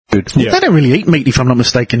Good. Yeah. They don't really eat meat, if I'm not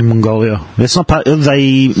mistaken, in Mongolia. It's not part.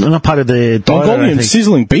 Not part of their diet. Mongolian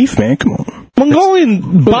sizzling beef, man. Come on.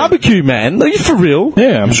 Mongolian barbecue, man. Are you for real?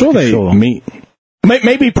 Yeah, I'm sure they eat meat.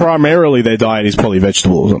 Maybe primarily their diet is probably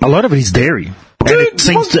vegetables. A lot of it is dairy. Dude, and it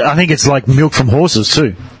seems to, I think it's like milk from horses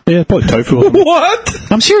too. Yeah, probably tofu.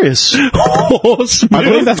 What? I'm serious. Horse milk? I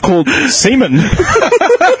believe that's called semen.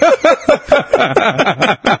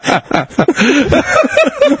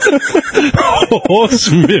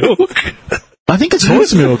 Horse milk. I think it's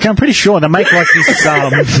horse milk. I'm pretty sure they make like this.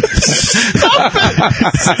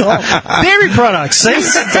 Dairy products. See?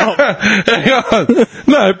 Hang on.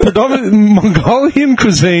 No, Mongolian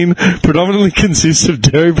cuisine predominantly consists of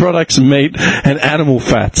dairy products, meat, and animal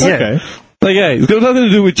fats. Yeah. Okay. Like, yeah, it's got nothing to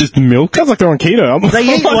do with just milk. Sounds like they're on keto. They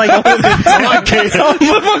eat like keto.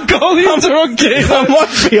 The Mongolians are on keto. I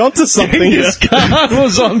might be onto something. Genghis Khan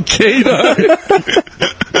was on keto.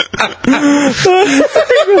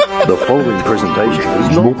 The following presentation does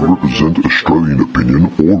not represent Australian opinion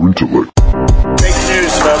or intellect. Fake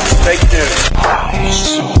news, folks. Fake news.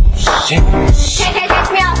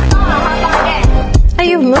 Are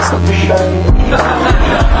you Muslim?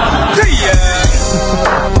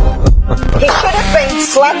 He should have been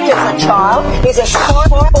slapped as a child. He's a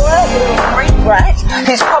spoiled little freak rat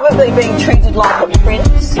who's probably being treated like a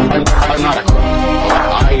prince. I'm not a criminal.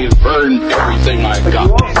 I've earned everything I've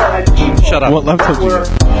got. Shut up. What laptop do you got?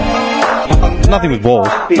 Nothing with balls.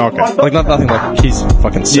 Okay. Like, nothing like he's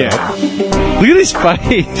fucking sad. Yeah. Look at his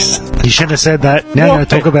face. You shouldn't have said that. Now you're going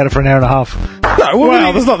to talk about it for an hour and a half. No,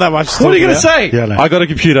 Wow, there's not that much to What are you talk going to say? Yeah, no. I got a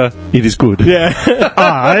computer. It is good. Yeah.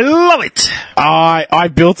 I love it. I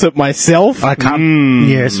built it myself. I can't.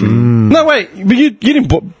 Yes. No, wait. But you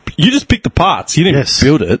didn't. You just picked the parts. You didn't Yes.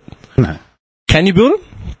 build it. No. Can you build it?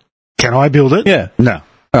 Can I build it? Yeah. No.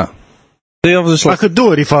 Oh. See, I was just I like, could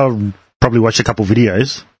do it if I probably watched a couple of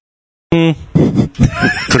videos. Could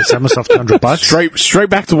have saved myself $200. Straight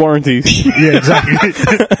back to warranty. Yeah, exactly.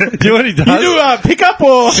 you know what he does? You do pick up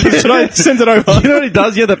or should I send it over? You know what he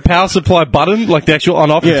does? Yeah, the power supply button, like the actual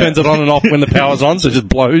on-off, he Yeah. turns it on and off when the power's on, so it just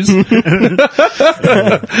blows.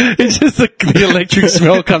 It's just the electric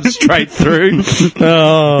smell comes straight through.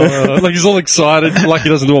 Oh, like he's all excited, like he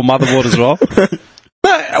doesn't do a motherboard as well.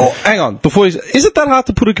 No, hang on. Is it that hard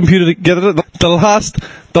to put a computer together?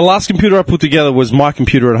 The last computer I put together was my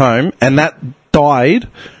computer at home, and that died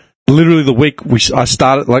literally the week I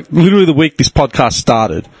started. Like literally the week this podcast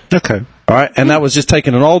started. Okay. All right, and that was just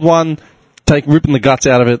taking an old one, ripping the guts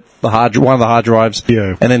out of it, one of the hard drives,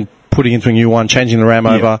 Yeah. and then putting into a new one, changing the RAM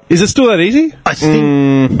over. Is it still that easy? I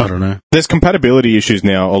think. I don't know. There's compatibility issues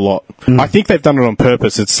now a lot. I think they've done it on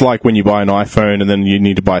purpose. It's like when you buy an iPhone and then you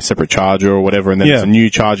need to buy a separate charger or whatever, and then there's a new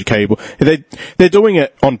charger cable. They're doing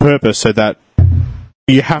it on purpose so that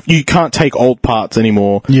you can't take old parts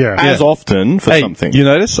anymore as often for something. You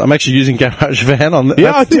notice? I'm actually using GarageBand on the...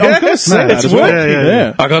 Yeah, I was going to say it's that as well. working.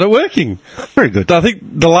 Yeah. I got it working. Very good. I think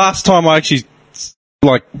the last time I actually...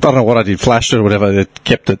 Like, I don't know what I did, flashed it or whatever, it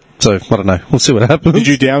kept it. So, I don't know. We'll see what happens. Did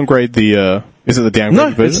you downgrade the, is it the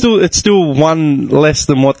downgrade version? No, it's still one less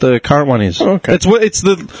than what the current one is. Oh, okay. It's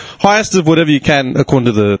the highest of whatever you can according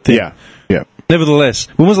to the thing. Yeah. Nevertheless,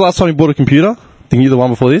 when was the last time you bought a computer? I think you're the one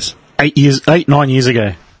before this? 9 years ago.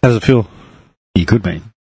 How does it feel? You could be.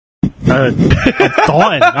 I'm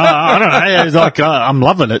dying. I don't know. It's like, I'm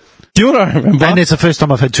loving it. Do you want to remember? And it's the first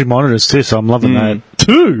time I've had 2 monitors too, so I'm loving that.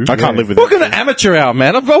 2? I can't live with What it. kind of amateur hour,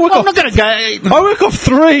 man? I'm not going to go. I work off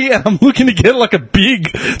 3 and I'm looking to get like a big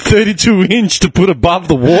 32-inch to put above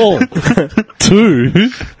the wall. 2?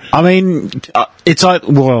 I mean, it's like,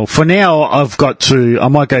 well, for now I've got 2. I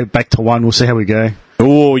might go back to 1. We'll see how we go.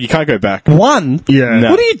 Oh, you can't go back. 1? Yeah.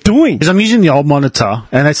 No. What are you doing? Because I'm using the old monitor,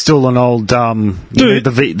 and that's still an old, Dude.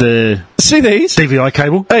 the See these? DVI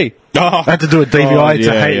cable. Hey. I had to do a DVI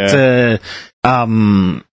to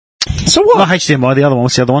So what? not HDMI, the other one.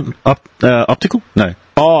 What's the other one? Optical? No.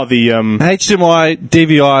 Oh, the HDMI,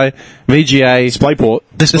 DVI, VGA, DisplayPort.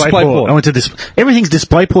 DisplayPort. I went to everything's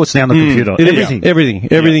DisplayPorts now on the computer. It is.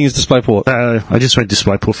 Everything is DisplayPort. I just went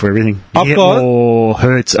DisplayPort for everything. I've You get got- more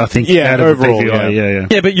hertz, I think. Yeah, out of the overall, DVI. Yeah.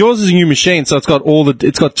 Yeah, but yours is a new machine, so it's got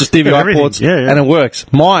just DVI everything. ports, Yeah. and it works.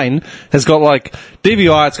 Mine has got like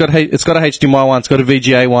DVI, it's got a HDMI one, it's got a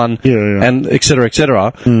VGA one, Yeah. and et cetera, et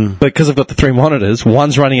cetera. But because I've got the 3 monitors,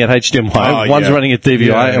 one's running at HDMI, one's running at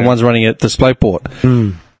DVI, and one's running at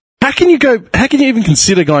DisplayPort. How can you even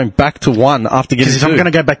consider going back to 1 after getting Because if 2? I'm going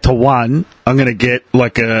to go back to 1, I'm going to get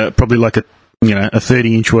probably like a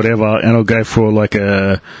 30-inch whatever, and I'll go for like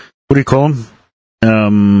a, what do you call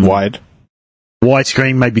them? Wide.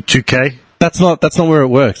 Widescreen, maybe 2K. That's not where it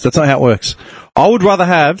works. That's not how it works. I would rather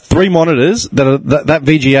have 3 monitors that are that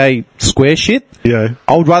VGA square shit. Yeah.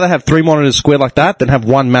 I would rather have 3 monitors square like that than have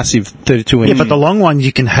one massive 32 inch. Yeah, but the long one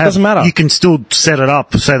you can have. Doesn't matter. You can still set it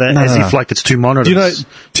up so that if like it's 2 monitors. Do you know?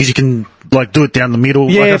 Because you can like do it down the middle.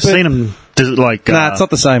 Yeah, like I've but- seen them. Like Nah, it's not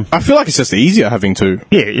the same. I feel like it's just easier having two.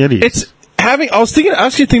 Yeah, it is. It's having. I was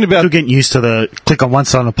actually thinking about. Still getting used to the click on one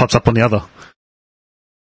side and it pops up on the other.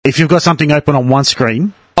 If you've got something open on one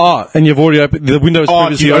screen. Oh, and you've already opened the window is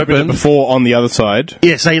previously you opened open. it before on the other side.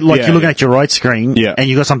 Yeah, say like Yeah, you're looking at your right screen, Yeah. and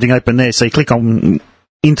you got something open there. So you click on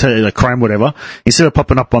into the Chrome, whatever. Instead of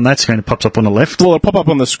popping up on that screen, it pops up on the left. Well, it'll pop up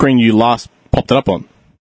on the screen you last popped it up on.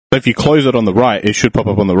 So if you close it on the right, it should pop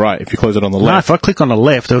up on the right. If you close it on the No, left, if I click on the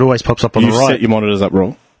left, it always pops up on you the right. set your monitors up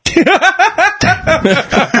wrong. It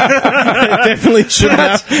definitely should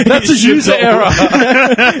have. That's a user error.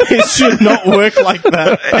 It should not work like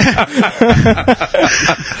that.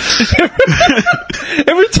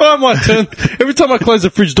 Every time I close the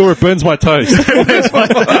fridge door, it burns my toast.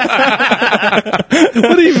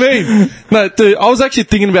 What do you mean? No, dude, I was actually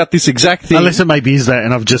thinking about this exact thing. Unless it maybe is that,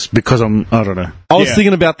 and I've just because I don't know. I was Yeah.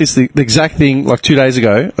 thinking about this the exact thing like 2 days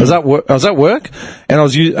ago. I was at work, and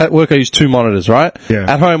at work I used 2 monitors, right?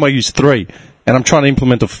 Yeah. At home I used 3, and I'm trying to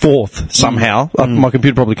implement a 4th somehow. My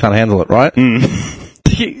computer probably can't handle it, right?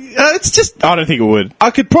 It's just I don't think it would.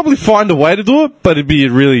 I could probably find a way to do it, but it'd be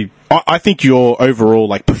really. I think your overall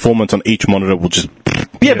like performance on each monitor will just.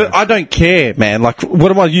 Yeah, but I don't care, man. Like,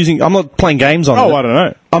 what am I using? I'm not playing games on it. Oh, I don't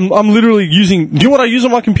know. I'm literally using. Do you know what I use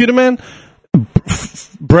on my computer, man?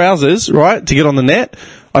 Browsers, right, to get on the net.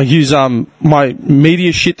 I use my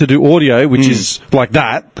media shit to do audio, which is like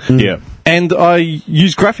that. Yeah. And I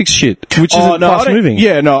use graphics shit, which isn't fast moving.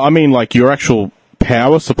 Yeah, no, I mean like your actual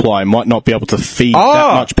power supply might not be able to feed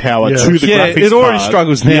that much power to the graphics it already card.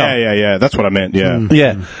 struggles now. Yeah. That's what I meant. Yeah.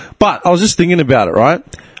 Yeah. But I was just thinking about it, right?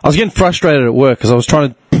 I was getting frustrated at work because I was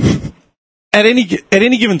trying to. At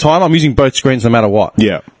any given time, I'm using both screens no matter what.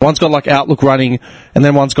 Yeah. One's got like Outlook running, and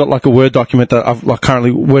then one's got like a Word document that I'm like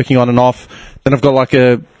currently working on and off. Then I've got like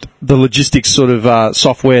the logistics sort of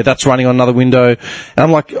software that's running on another window, and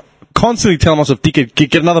I'm like constantly telling myself, "Dick,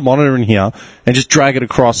 get another monitor in here and just drag it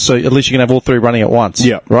across, so at least you can have all 3 running at once."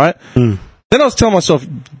 Yeah. Right. Then I was telling myself,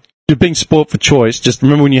 "You're being spoilt for choice. Just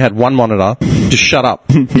remember when you had 1 monitor, just shut up."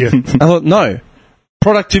 Yeah. I thought, no.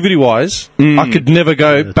 Productivity-wise, I could never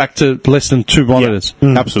go back to less than 2 monitors.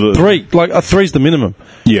 Absolutely. 3, like a 3's the minimum.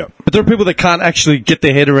 Yeah. But there are people that can't actually get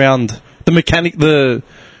their head around the mechanics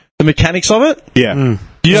of it. Yeah.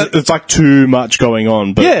 It's like too much going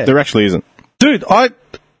on, but Yeah. there actually isn't. Dude, at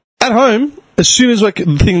home, as soon as like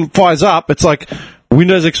the thing fires up, it's like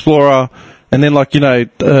Windows Explorer, and then like,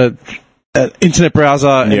 internet browser,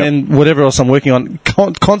 and then whatever else I'm working on,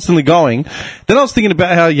 constantly going. Then I was thinking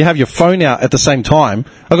about how you have your phone out at the same time.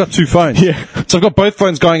 I've got 2 phones. Yeah. So I've got both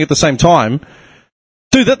phones going at the same time.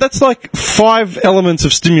 Dude, that's like 5 elements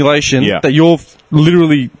of stimulation that you're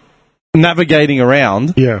literally navigating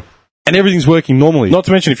around, Yeah. and everything's working normally. Not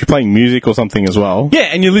to mention if you're playing music or something as well. Yeah,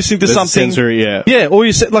 and you're listening to There's something. sensory, yeah. Yeah, or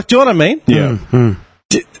you said, like, do you know what I mean? Yeah.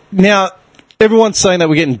 Now, everyone's saying that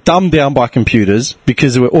we're getting dumbed down by computers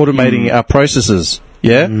because we're automating our processes.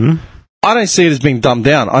 Yeah? I don't see it as being dumbed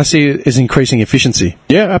down. I see it as increasing efficiency.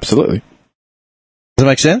 Yeah, absolutely. Does that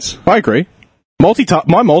make sense? I agree. My I think to an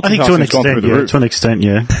multitasking's gone through extent, the yeah. roof. To an extent,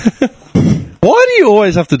 yeah. Why do you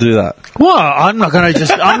always have to do that? Well, I'm not going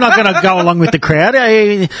to go along with the crowd.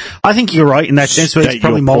 I think you're right in that sense, but it's State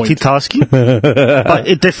probably your point. multitasking. But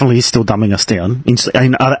it definitely is still dumbing us down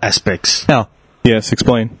in other aspects. Now, Yes,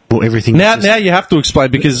 explain. Well, everything. now you have to explain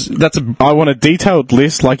because that's a... I want a detailed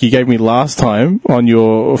list like you gave me last time on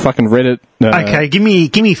your fucking Reddit. Okay, give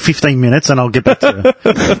me 15 minutes and I'll get back to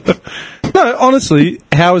you. No, honestly,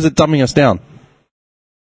 how is it dumbing us down?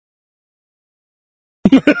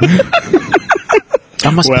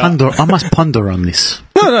 I must ponder on this.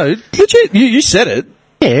 No, legit. You said it.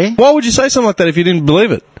 Yeah, Why would you say something like that if you didn't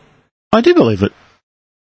believe it? I do believe it.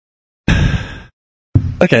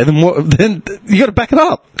 Okay, then what? Then you got to back it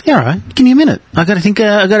up. Yeah, all right. Give me a minute. I got to think.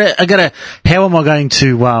 I got to. How am I going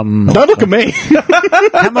to? Don't look at me.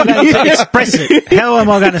 How am I going to express it? How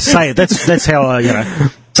am I going to say it? That's how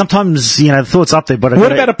I. Sometimes the thought's up there, but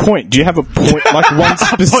What about a point? Do you have a point, like one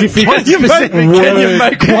specific Can you make word?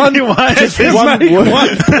 one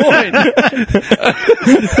point?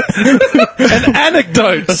 An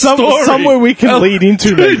anecdote, a story, Somewhere we can lead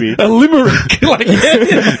into, maybe. a limerick. Like,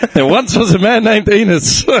 there once was a man named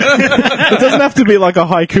Enos. It doesn't have to be like a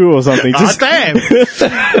haiku or something. Just, damn.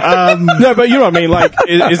 no, but you know what I mean. Like,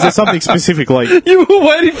 is there something specific? Like, You were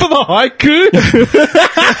waiting for the haiku.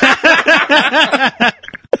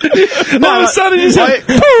 All of a sudden, he's like,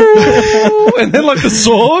 and then like the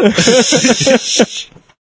sword.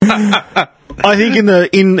 I think in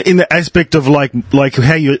the aspect of like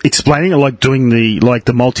how you're explaining, or like doing the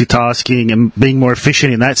multitasking and being more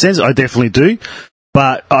efficient in that sense, I definitely do.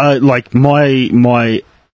 But my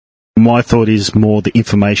thought is more the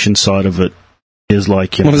information side of it is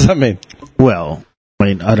like, What does that mean? Well, I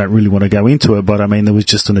mean, I don't really want to go into it, but I mean, there was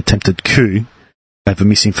just an attempted coup over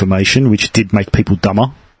misinformation, which did make people dumber.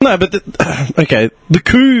 No, but the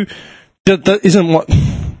coup that isn't what.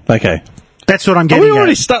 Okay. That's what I'm Are getting we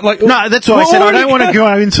already at. No, that's why I said I don't want to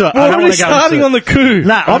go into it. We're already starting on the coup.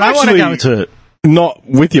 No, I don't want to go into it. Not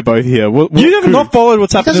with you both here. You have not followed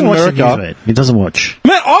what's happened in America. He doesn't watch the news, mate. He doesn't watch.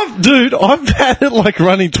 Man, I've had it like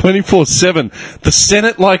running 24/7. The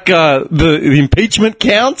Senate, like the impeachment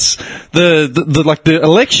counts, the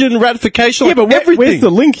election ratification. Yeah, but everything. where's the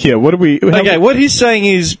link here? What are we? Okay, what he's saying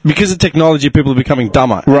is because of technology, people are becoming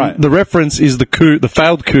dumber. Right. And the reference is the coup, the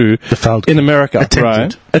failed coup in America.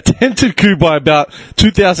 Attempted coup by about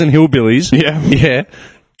 2,000 hillbillies. Yeah.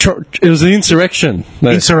 It was an insurrection.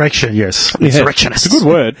 Insurrection, yes. Yeah. Insurrectionist. It's a good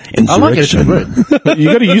word. I like it. It's a good word.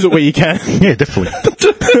 You got to use it where you can. Yeah, definitely.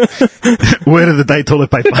 Word of the day, toilet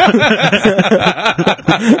paper.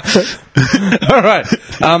 All right.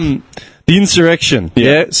 The insurrection.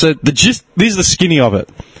 Yeah. So these are the skinny of it.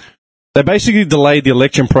 They basically delayed the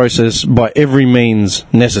election process by every means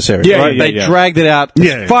necessary. They dragged it out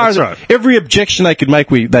as far as every objection they could make.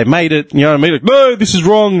 They made it. You know what I mean? Like, no, this is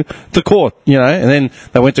wrong. The court. You know, and then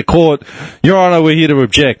they went to court. Your Honour, we're here to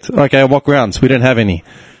object. Okay, on what grounds? We don't have any.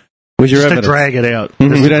 Where's your evidence? To drag it out.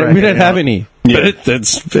 We don't have any. Yeah. But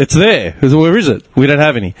it's there. Where is it? We don't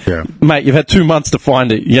have any. Yeah. Mate, you've had 2 months to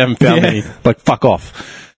find it. You haven't found any. Like, fuck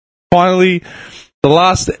off. Finally, the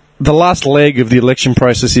last leg of the election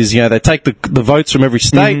process is, they take the votes from every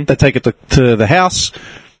state, they take it to the House,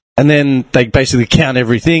 and then they basically count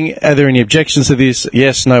everything. Are there any objections to this?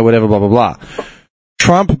 Yes, no, whatever, blah, blah, blah.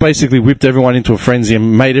 Trump basically whipped everyone into a frenzy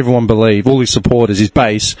and made everyone believe, all his supporters, his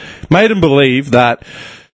base, made them believe that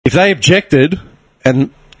if they objected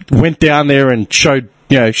and went down there and showed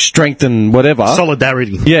strength and whatever.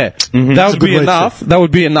 Solidarity. Yeah. That would be enough. That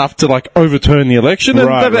would be enough to, overturn the election.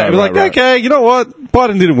 And they'd be like, okay, you know what?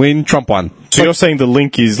 Biden didn't win. Trump won. So you're saying the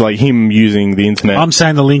link is, him using the internet? I'm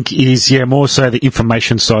saying the link is, more so the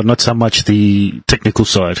information side, not so much the technical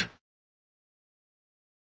side.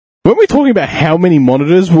 Weren't we talking about how many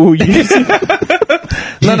monitors we were using?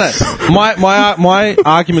 No. My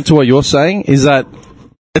argument to what you're saying is that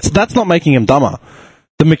that's not making him dumber.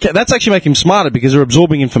 That's actually making them smarter because they're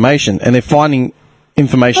absorbing information and they're finding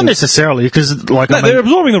information. Not necessarily, because they're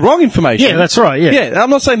absorbing the wrong information. Yeah, that's right. Yeah,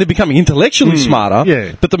 I'm not saying they're becoming intellectually smarter.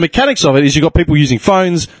 Yeah, but the mechanics of it is you've got people using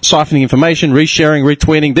phones, siphoning information, resharing,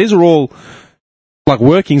 retweeting. These are all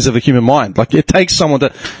workings of the human mind. It takes someone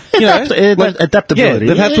to adaptability.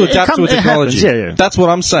 Yeah, they've had to adapt to a technology. Yeah. That's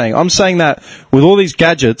what I'm saying. I'm saying that with all these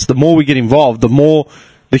gadgets, the more we get involved, the more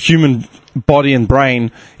the human body and brain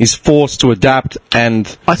is forced to adapt,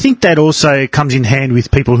 and I think that also comes in hand with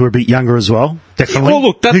people who are a bit younger as well. Definitely,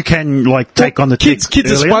 who can take on the kids. Kids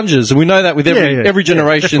are sponges, and we know that with every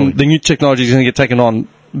generation, the new technology is going to get taken on.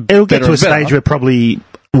 It'll get to a stage where probably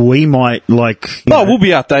we might we'll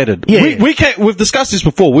be outdated. Yeah, we can't. We've discussed this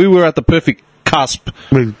before. We were at the perfect cusp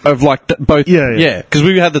of both. Yeah, because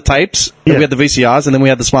we had the tapes, and we had the VCRs, and then we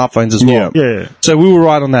had the smartphones as well. Yeah. So we were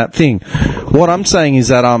right on that thing. What I'm saying is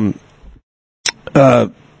that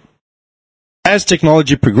as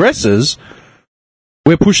technology progresses,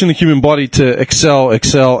 we're pushing the human body to excel,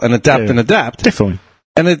 and adapt. Definitely.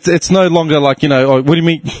 And it's no longer what do you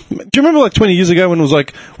mean? Do you remember 20 years ago when it was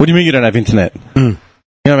what do you mean you don't have internet? You know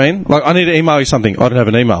what I mean? I need to email you something. I don't have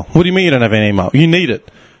an email. What do you mean you don't have an email? You need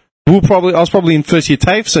it. I was probably in first year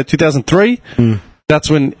TAFE, so 2003. That's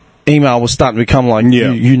when email was starting to become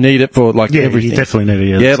you need it for everything. You definitely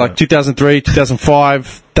need it. 2003,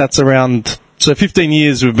 2005. That's around. So 15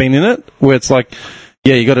 years we've been in it, where it's you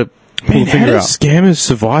got to pull the how finger did out. Scammers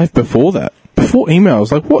survive before that? Before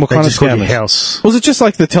emails? What kind of scammers? House. Was it just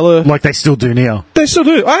the teller? Like they still do now. They still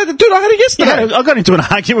do. I had it yesterday. Yeah, I got into an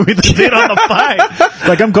argument with the dude on the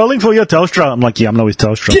phone. I'm calling for your Telstra. I'm like, I'm not with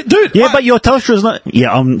Telstra. Yeah, dude. But your Telstra's not.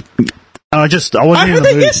 Yeah, I wasn't in the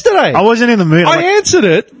mood. Yesterday. I wasn't in the mood. I answered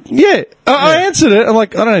it. Yeah. I answered it. I'm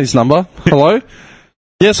like, I don't know this number. Hello?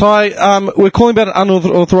 Yes, hi. We're calling about an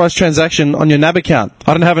unauthorized transaction on your NAB account.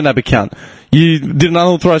 I don't have a NAB account. You did an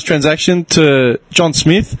unauthorized transaction to John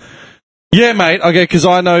Smith. Yeah, mate. Okay, because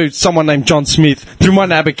I know someone named John Smith through my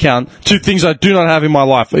NAB account. 2 things I do not have in my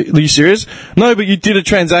life. Are you serious? No, but you did a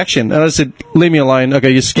transaction. And I said, leave me alone.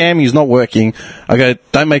 Okay, your scamming is not working. Okay,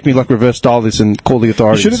 don't make me like reverse dial this and call the You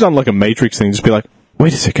authorities. should have done like a Matrix thing. Just be like,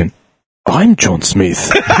 wait a second. I'm John Smith.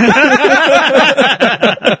 The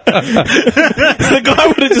guy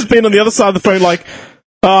would have just been on the other side of the phone like,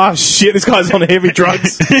 ah, shit, this guy's on heavy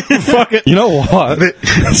drugs. Fuck it. You know what?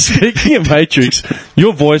 Speaking of Matrix,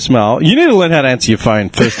 your voicemail, you need to learn how to answer your phone,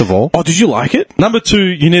 first of all. Oh, did you like it? Number 2,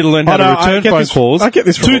 you need to learn how to return phone calls. I get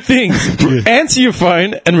this 2 wrong. things. Answer your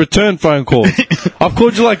phone and return phone calls. I've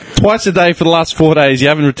called you like twice a day for the last 4 days. You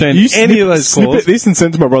haven't returned any of those calls. Snippet this and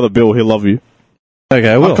send to my brother Bill. He'll love you. Okay,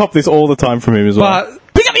 I will. I cop this all the time from him as well.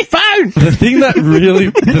 But pick up your phone. The thing that really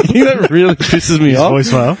pisses me off,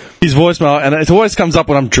 his voicemail, and it always comes up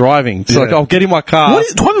when I'm driving. So like, I'll get in my car. What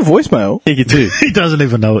is, do I have a voicemail? Yeah, you do. He doesn't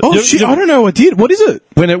even know it. Oh shit! I don't know. I did. What is it?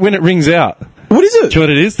 When it rings out. What is it? Do you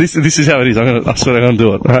know what it is? This is how it is. I swear I'm gonna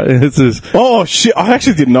do it. All right, this is. Oh shit! I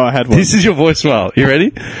actually didn't know I had one. This is your voicemail. You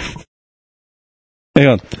ready? Hang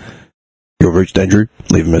on. You've reached Andrew.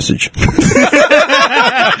 Leave a message.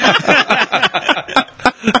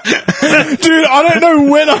 Dude, I don't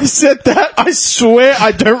know when I said that. I swear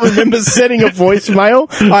I don't remember setting a voicemail.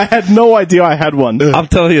 I had no idea I had one. I'm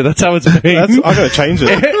telling you, that's how it's been. I gotta change it.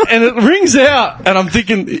 And it rings out, and I'm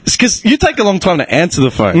thinking, because you take a long time to answer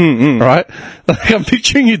the phone, right? Like, I'm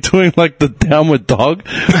picturing you doing like the downward dog,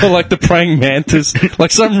 or like the praying mantis,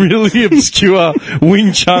 like some really obscure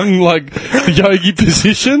Wing Chun like yogi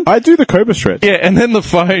position. I do the Cobra stretch. Yeah, and then the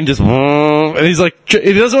phone just, and he's like,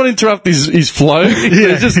 he doesn't want to interrupt his flow. He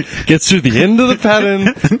just gets through the end of the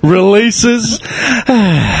pattern, releases,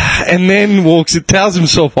 and then tells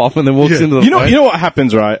himself off, and then walks into the phone. You know what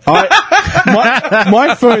happens, right?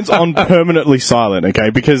 My phone's on permanently silent, okay?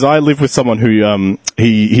 Because I live with someone who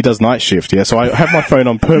he does night shift, yeah. So I have my phone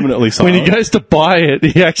on permanently silent. When he goes to buy it,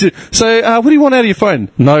 he actually. So, what do you want out of your phone?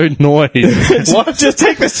 No noise. What? Just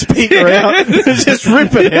take the speaker out and just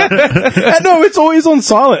rip it out. And no, it's always on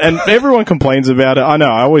silent, and everyone complains about it. I know.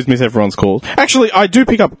 I always miss everyone's calls. Actually, I do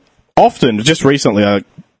pick up often. Just recently, I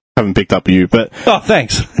haven't picked up you, but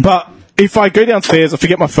thanks. But if I go downstairs, I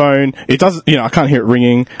forget my phone. It does, I can't hear it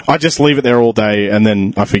ringing. I just leave it there all day, and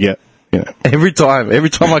then I forget. Every time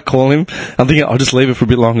I call him, I'm thinking, I'll just leave it for a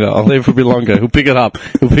bit longer. He'll pick it up.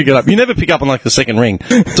 You never pick up on like the second ring.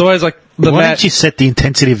 It's always like Why don't you set the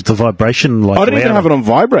intensity of the vibration? Like, I don't even have it on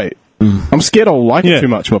vibrate. I'm scared I'll like it too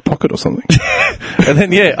much in my pocket or something. And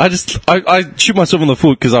then I shoot myself in the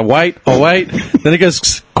foot because I wait, then it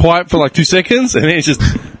goes quiet for like 2 seconds, and then it's just,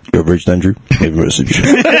 you've reached Andrew, leave a message.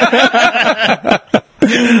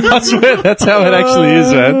 I swear that's how it actually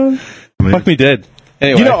is, man. Fuck me dead.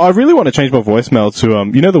 Anyway. I really want to change my voicemail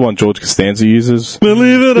to, the one George Costanza uses?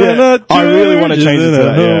 Believe it or not, I really want to change it to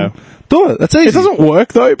that, yeah. Do it, that's easy. It doesn't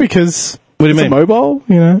work, though, because what do you mean? Mobile,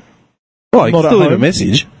 Oh, you can still leave a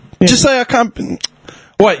message. Yeah. Just say I can't...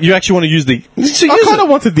 Wait, you actually want to use the... I kind of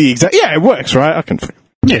wanted the exact... Yeah, it works, right? I can...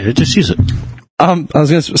 Yeah, just use it. I was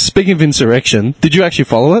going to... Speaking of insurrection, did you actually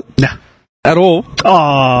follow it? Nah. At all?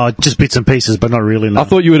 Oh, just bits and pieces, but not really. No. I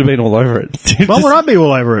thought you would have been all over it. Why would I be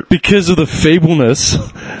all over it? Because of the feebleness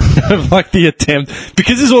of like the attempt.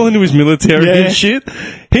 Because he's all into his military and shit.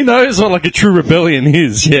 He knows what like a true rebellion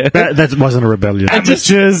is. Yeah, that wasn't a rebellion.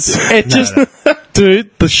 Dude,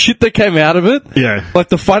 the shit that came out of it. Yeah, like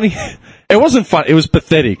the funny. It wasn't fun. It was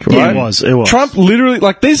pathetic, right? Yeah, it was. Trump literally,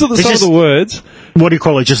 like, these are some of the words. What do you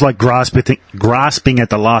call it? Just like grasping at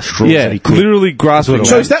the last straw. Yeah, that he could. Literally grasping.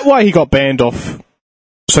 So is that why he got banned off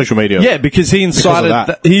social media? Yeah, because he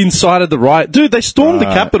incited the riot. Dude, they stormed the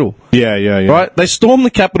Capitol. Yeah. Right? They stormed the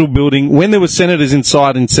Capitol building when there were senators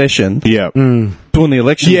inside in session. Yeah. Doing the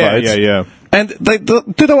election votes. Yeah. And they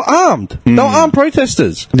were armed. They were armed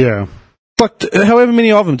protesters. Yeah. Like, however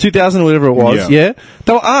many of them, 2,000 or whatever it was, yeah?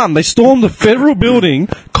 They were armed. They stormed the federal building.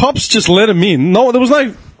 Cops just let them in. No, there was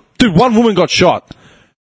no... Dude, one woman got shot.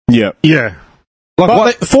 Yeah. Yeah.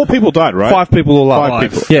 Like 4 people died, right? 5 people all up.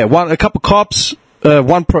 5 people. Yeah, a couple cops,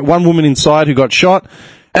 one woman inside who got shot.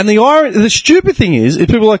 And the stupid thing is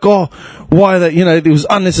people are like, oh, why that, it was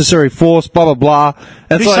unnecessary force, blah, blah, blah.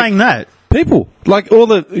 And who's saying that? People. Like all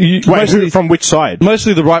the... Wait, from which side?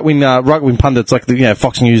 Mostly the right-wing pundits, like the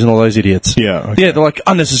Fox News and all those idiots. Yeah. Okay. Yeah, they're like,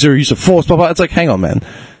 unnecessary use of force, blah, blah. It's like, hang on, man.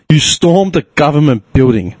 You stormed a government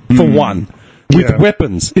building, for one, with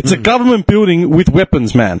weapons. It's a government building with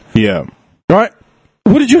weapons, man. Yeah. Right?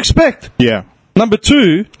 What did you expect? Yeah. Number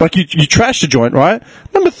 2, like, you trashed the joint, right?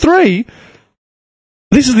 Number 3...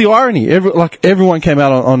 This is the irony. Everyone came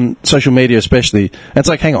out on social media, especially. And it's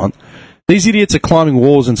like, hang on. These idiots are climbing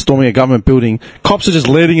walls and storming a government building. Cops are just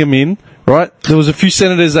letting them in right? There was a few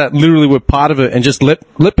senators that literally were part of it and just let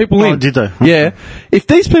people in. Oh, did they? Yeah. If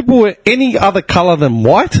these people were any other colour than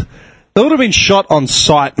white, they would have been shot on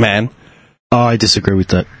sight, man. Oh, I disagree with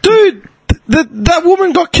that. Dude, that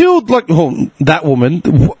woman got killed, one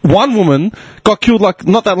woman got killed,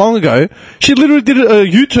 not that long ago. She literally did a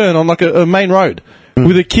U-turn on, a main road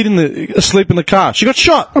with a kid asleep in the car. She got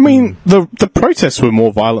shot. I mean, the protests were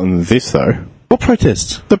more violent than this, though. What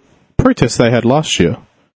protests? The protests they had last year.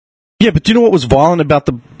 Yeah, but do you know what was violent about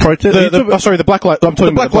the protest? The Black Lives... I'm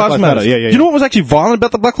talking about Black Lives Matter. Yeah. You know what was actually violent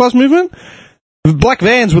about the Black Lives movement? The black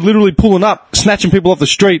vans were literally pulling up, snatching people off the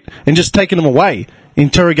street, and just taking them away,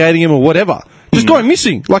 interrogating them or whatever. Just going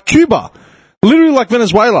missing, like Cuba. Literally like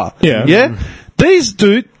Venezuela. Yeah. Yeah? This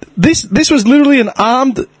was literally an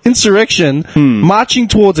armed insurrection marching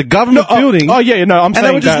towards a government building. I'm saying and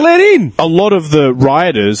they were just let in. A lot of the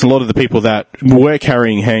rioters, a lot of the people that were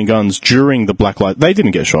carrying handguns during the Black Lives, they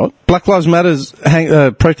didn't get shot. Black Lives Matter's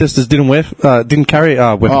protesters didn't carry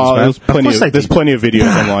weapons. There's plenty of videos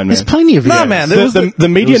online, man. There's plenty of videos. No, man. The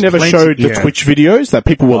media never showed the Twitch videos that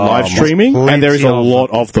people were live streaming, and there is a lot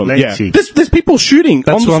of them. Yeah. There's people shooting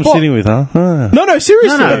That's on the what spot. I'm sitting with, huh? No,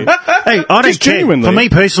 seriously. No. Hey, I don't Just care. genuinely. For me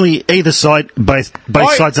personally, either side, both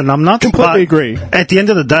sides are numbnuts. Completely agree. At the end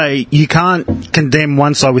of the day, you can't condemn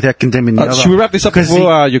one side without condemning the other. Should we wrap this up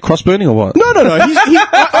before you're cross-burning or what? No.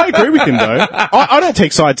 I agree with him, though. I don't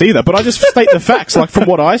take sides either, but I just state the facts, from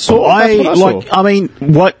what I saw.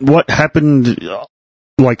 What happened,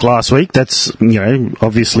 last week, that's,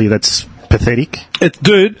 obviously that's pathetic.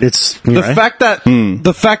 The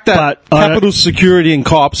fact that Capitol Security and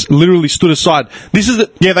cops literally stood aside.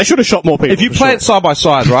 Yeah, they should have shot more people. If you play it side by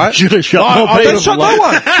side, right? Should have shot more people. They shot no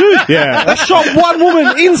one, dude. Yeah, they shot one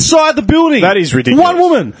woman inside the building. That is ridiculous. One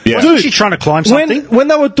woman. Yeah. Wasn't she trying to climb something? When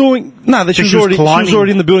they were doing she was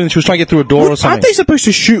already in the building. She was trying to get through a door or something. Aren't they supposed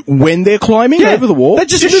to shoot when they're climbing over the wall? They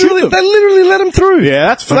literally let them through.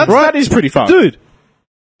 Yeah, that is pretty fun, dude.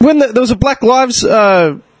 When there was a Black Lives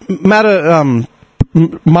Matter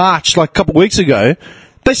march a couple of weeks ago,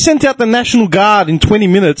 they sent out the National Guard in 20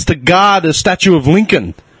 minutes to guard a statue of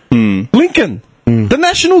Lincoln. Lincoln. The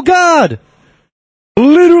National Guard.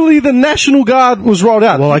 Literally, the National Guard was rolled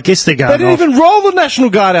out. Well, I guess they're going They didn't even roll the National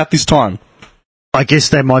Guard out this time. I guess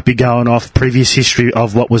they might be going off previous history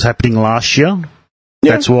of what was happening last year.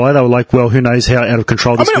 Yeah. That's why they were like, well, who knows how out of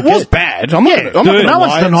control this it was bad. I'm not no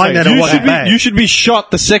one's denying that it wasn't bad. You should be shot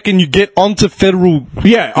the second you get onto federal.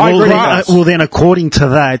 Yeah, I agree. Then, according to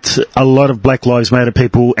that, a lot of Black Lives Matter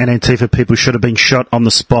people and Antifa people should have been shot on the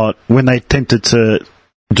spot when they attempted to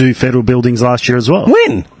do federal buildings last year as well.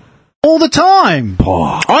 When? All the time.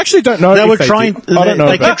 I actually don't know. They were trying.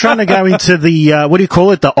 They kept trying to go into the what do you call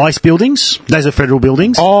it? The ICE buildings. Those are federal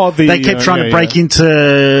buildings. They kept trying to break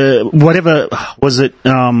into whatever was it?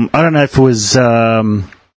 I don't know if it was.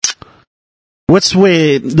 What's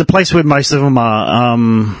the place where most of them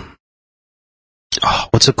are?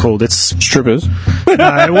 What's it called? It's strippers.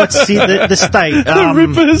 No, what's the state? The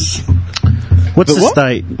Rippers. What's the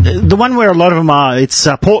state? The one where a lot of them are. It's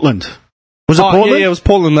Portland. Was it Portland? Yeah, it was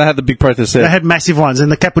Portland. They had the big protest there. They had massive ones,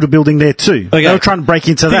 and the Capitol building there too. Okay. They were trying to break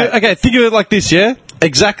into that. Okay, think of it like this, yeah?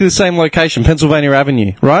 Exactly the same location, Pennsylvania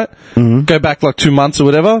Avenue, right? Mm-hmm. Go back 2 months or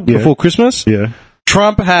whatever, before Christmas. Yeah.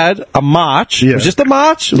 Trump had a march. Yeah. It was just a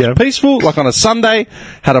march. It was peaceful, on a Sunday.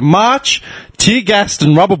 Had a march, tear-gassed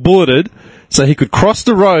and rubber bulleted, so he could cross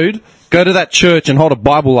the road, go to that church and hold a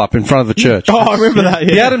Bible up in front of the church. Oh, I remember that,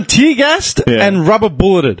 yeah. He had him tear-gassed and rubber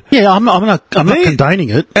bulleted. Yeah, I'm not condoning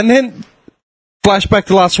it. And then, flashback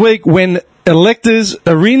to last week, when electors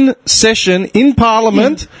are in session in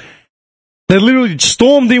Parliament, they literally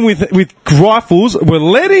stormed in with rifles, were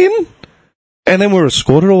let in, and then were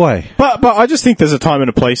escorted away. But I just think there's a time and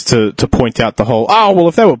a place to point out the whole,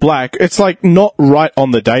 if they were black, it's not right on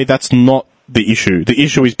the day. That's not the issue. The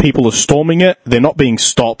issue is people are storming it. They're not being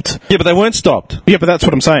stopped. Yeah, but they weren't stopped. Yeah, but that's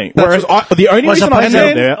what I'm saying. Whereas the only reason I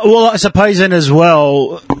said there... Well, I suppose then as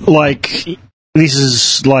well, this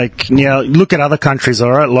is look at other countries,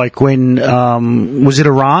 all right? Like when, was it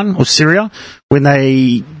Iran or Syria? When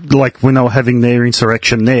they were having their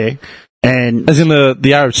insurrection there. And as in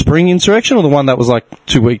the Arab Spring insurrection, or the one that was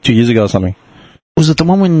 2 years ago or something? Was it the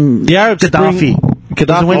one when the Arab Gaddafi?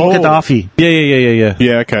 Gaddafi. Yeah.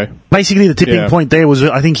 Yeah, okay. Basically, the tipping point there was,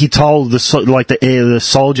 I think he told the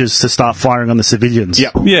soldiers to start firing on the civilians.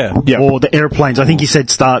 Yeah. Or the airplanes. I think he said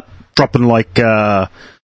start dropping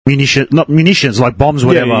munitions, like bombs,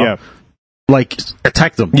 whatever. Yeah.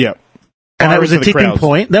 Attack them. Yeah. And that was a tipping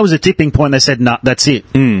point. That was a tipping point. They said, nah, that's it.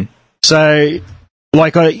 Mm. So,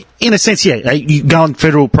 in a sense, you go on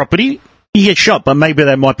federal property, You get shot, but maybe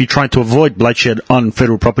they might be trying to avoid bloodshed on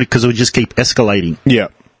federal property because it would just keep escalating. Yeah.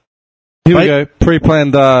 Here we go.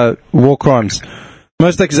 Pre-planned war crimes.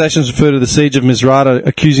 Most accusations refer to the siege of Misrata,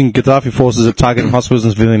 accusing Gaddafi forces of targeting hospitals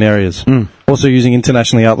and civilian areas. Also using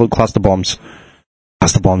internationally outlawed cluster bombs.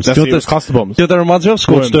 Cluster bombs. That's it, cluster bombs. You know what that reminds me of?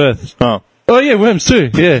 Scorched Earth. Oh, yeah, Worms too.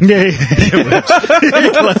 Yeah. It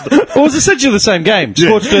was essentially the same game.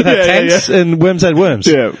 Scorched Earth had tanks and Worms had worms.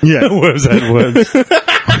 Yeah. Worms had worms.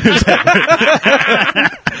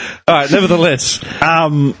 All right, nevertheless.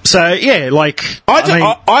 So, yeah, like...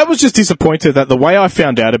 I was just disappointed that the way I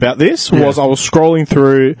found out about this was I was scrolling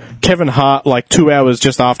through Kevin Hart, like 2 hours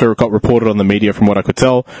just after it got reported on the media, from what I could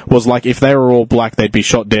tell, was like, if they were all black, they'd be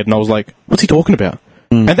shot dead. And I was like, what's he talking about?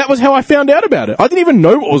 And that was how I found out about it. I didn't even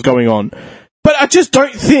know what was going on. But I just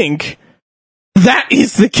don't think that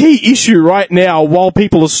is the key issue right now while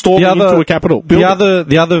people are storming into a Capitol building.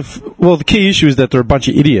 The key issue is that they're a bunch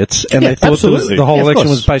of idiots and they thought the whole election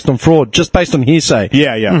was based on fraud, just based on hearsay.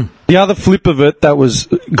 Yeah. The other flip of it that was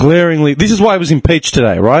glaringly, this is why I was impeached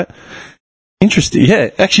today, right? Interesting.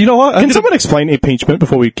 Yeah. Actually, you know what? Can someone explain impeachment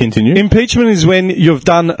before we continue? Impeachment is when you've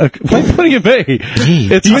done a... What do you mean?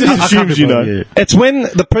 It's when, assumes you know. It's when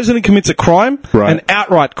the president commits a crime, an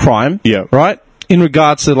outright crime, right? In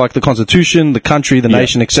regards to like the Constitution, the country, the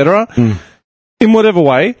nation, etc. In whatever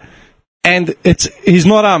way, and he's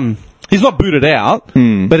not booted out,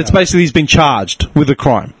 but it's basically he's been charged with a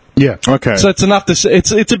crime. Yeah. Okay. So it's enough to say,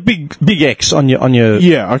 it's a big X on your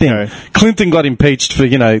thing. Clinton got impeached for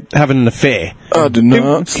having an affair. I did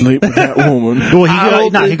not sleep with that woman. Well,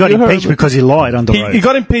 he got impeached because he lied under oath. He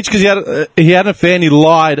got impeached because he had an affair and he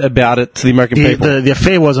lied about it to the American people. The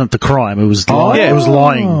affair wasn't the crime; it was it was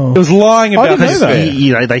lying. It was lying about his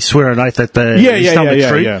affair. They swear an oath that it's not the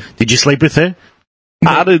truth. Yeah. Did you sleep with her?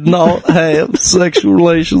 I did not have sexual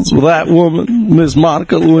relations with that woman, Miss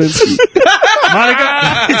Monica Lewinsky.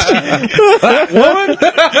 That woman?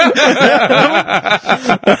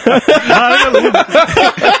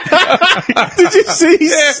 Did you see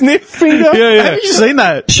his sniff finger? Yeah. Haven't you seen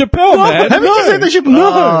that? Chappelle, man. Haven't you seen the Chappelle?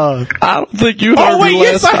 No. I don't think you heard me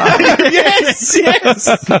last time. Yes.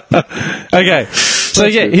 Okay. So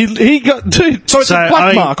he got dude. So it's a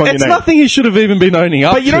black mark on your name. It's nothing he should have even been owning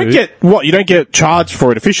up to. But you don't get what? You don't get charged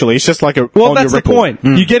for it officially. It's just like a well, on that's your the point.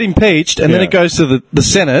 You get impeached, and then it goes to the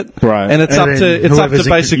Senate, right? And it's up to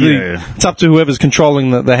basically it's up to whoever's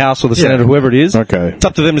controlling the House or the Senate or whoever it is. Okay, it's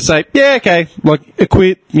up to them to say like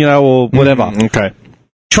acquit, or whatever. Okay.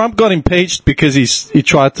 Trump got impeached because he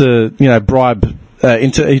tried to bribe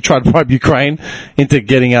Ukraine into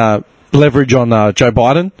getting leverage on Joe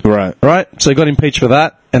Biden. Right. So he got impeached for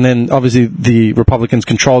that, and then obviously the Republicans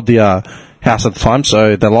controlled the House at the time,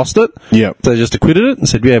 so they lost it. Yeah. So they just acquitted it and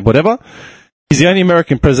said, whatever. He's the only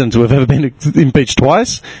American president to have ever been impeached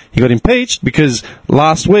twice. He got impeached because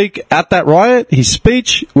last week at that riot, his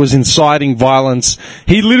speech was inciting violence.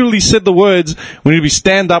 He literally said the words, we need to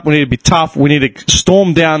stand up, we need to be tough, we need to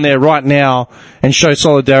storm down there right now and show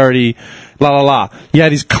solidarity, la la la. He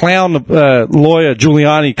had his clown lawyer,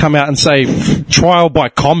 Giuliani, come out and say, trial by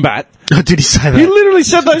combat. Did he say that? He literally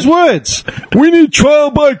said those words. We need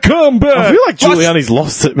trial by combat. I feel like Giuliani's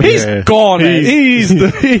lost it, man. He's gone, man.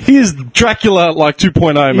 He's Dracula like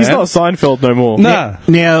 2.0, man. He's not Seinfeld no more. Nah.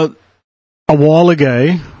 Now, a while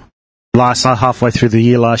ago, halfway through the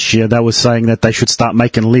year last year, they were saying that they should start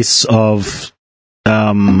making lists of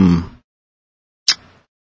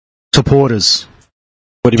supporters.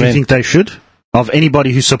 What do you mean? Do you think they should? Of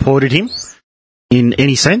anybody who supported him in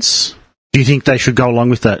any sense? Do you think they should go along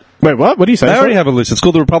with that? Wait, what? What do you say? They already have a list. It's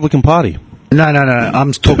called the Republican Party. No.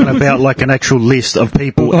 I'm talking about like an actual list of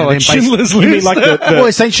people. Oh, like Schindler's List? You mean like well,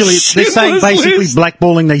 essentially, they're saying basically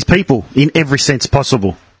blackballing these people in every sense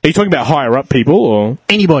possible. Are you talking about higher up people or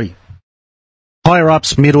anybody? Higher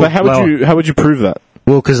ups, middle. But how would you prove that?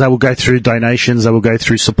 Well, because they will go through donations, they will go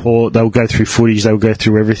through support, they will go through footage, they will go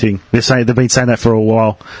through everything. They've been saying that for a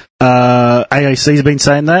while. AOC's been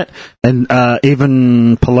saying that, and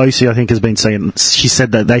even Pelosi, I think, has been saying. She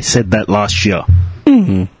said that they said that last year.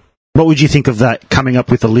 Mm-hmm. What would you think of that? Coming up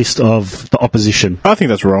with a list of the opposition? I think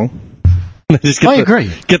that's wrong. I agree.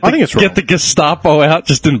 I think it's wrong. Get the Gestapo out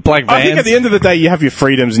just in black vans. I think at the end of the day, you have your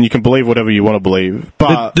freedoms and you can believe whatever you want to believe.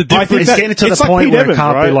 But I think it's getting to the point where it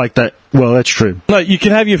can't be like that. Well, that's true. No, you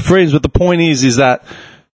can have your freedoms, but the point is that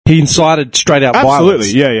he incited straight out violence.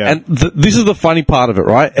 Absolutely, yeah. And this is the funny part of it,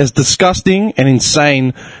 right? As disgusting and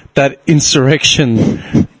insane that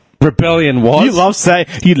insurrection rebellion was. You love saying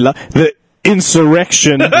the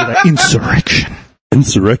insurrection. Insurrection.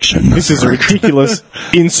 Insurrection. This is a ridiculous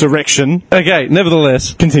insurrection. Okay,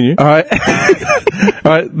 nevertheless. Continue. All right.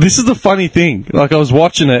 All right, this is the funny thing. Like, I was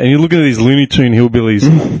watching it, and you're looking at these Looney Tune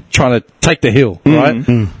hillbillies trying to take the hill, right?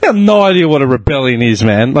 They have no idea what a rebellion is,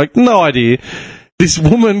 man. Like, no idea. This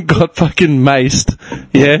woman got fucking maced.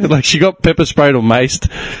 Yeah, like, she got pepper sprayed or maced.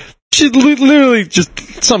 She literally just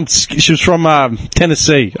she was from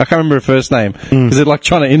Tennessee. I can't remember her first name because they're like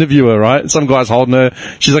trying to interview her, right? Some guy's holding her.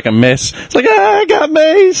 She's like a mess. It's like, I got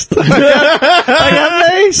maced. I got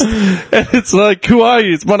maced. And it's like, who are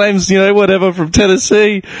you? My name's, whatever, from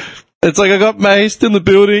Tennessee. It's like, I got maced in the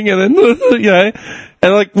building, and then,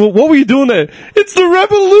 and like, well, what were you doing there? It's the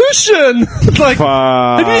revolution. Like,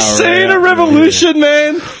 have you seen a revolution,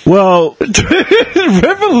 man? Well,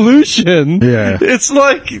 revolution. Yeah. It's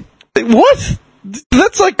like, what?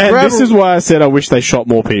 That's like, And this is why I said I wish they shot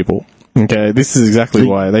more people. Okay, this is exactly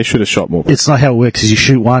why they should have shot more people. it's not how it works. Is you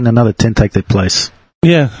shoot one, another 10 take their place.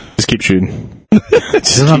 yeah. Just keep shooting.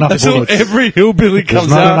 There's not enough Until bullets. every hillbilly There's comes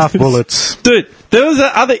not out. enough bullets. Dude, there was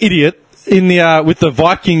that other idiot in the with the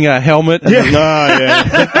Viking helmet. And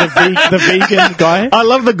The vegan guy. I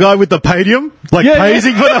love the guy with the podium, like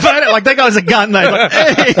posing for the photo. Like that guy's a gun. They like,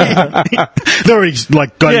 hey. They already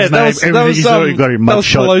like got his name. Everything. He's already got him that was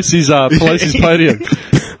mugshot. Pelosi's podium.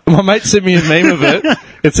 My mate sent me a meme of it.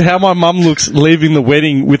 It's how my mum looks leaving the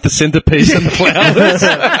wedding with the centerpiece and the flowers.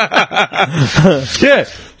 Yeah,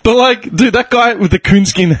 but like, dude, that guy with the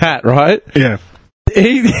coonskin hat, right? Yeah.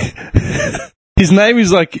 His name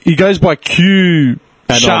is like, he goes by Q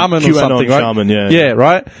Shaman or QAnon something, right? Shaman, yeah. Yeah,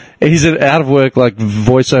 right? He's an out of work, like,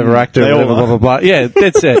 voiceover actor, They or all whatever, are. blah, blah, blah. Yeah,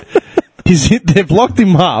 that's it. They've locked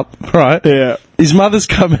him up, right? Yeah. His mother's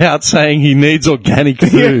come out saying he needs organic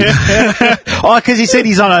food. Oh, because he said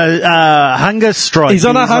he's on a hunger strike. He's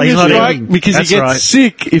on a hunger not strike eating. because That's he gets right.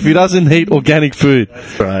 sick if he doesn't eat organic food.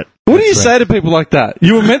 Right. What do you say to people like that?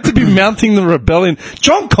 You were meant to be mounting the rebellion.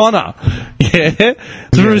 John Connor,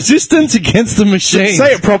 the resistance against the machine.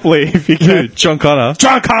 Say it properly if you can. Dude, John Connor.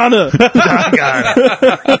 John Connor.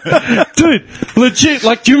 Dude, legit,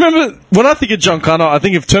 like, do you remember, when I think of John Connor, I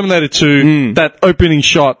think of Terminator 2, that opening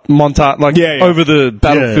shot montage, like, over the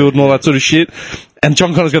battlefield and all that sort of shit, and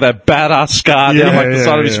John Connor's got that badass scar down, like, the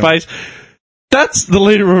side of his face. That's the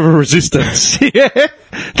leader of a resistance. Yeah.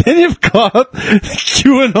 Then you've got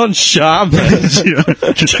QAnon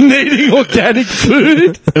Shaman needing organic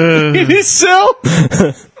food in his cell.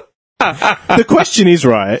 The question is,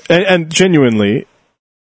 right, and genuinely,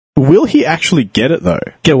 will he actually get it, though?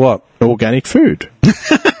 Get what? Organic food.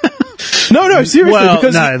 No, seriously, Well,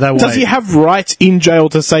 because no, they does won't. he have rights in jail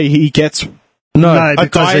to say he gets No, a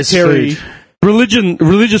because there's dietary... food.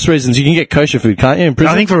 Religious reasons, you can get kosher food, can't you, in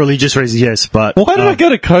prison? I think for religious reasons, yes, but... Why did I go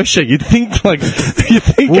to kosher? You'd think, like...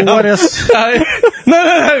 Well, what else?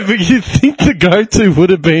 No, but you'd think the go-to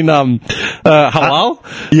would have been, halal?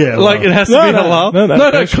 Yeah, Like, well. it has to be halal?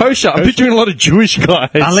 No, kosher. I'm picturing a lot of Jewish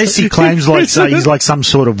guys. Unless he claims like so he's like some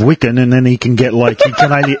sort of Wiccan, and then he can get like he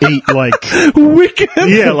can only eat like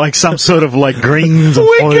Wiccan? like some sort of like greens. Or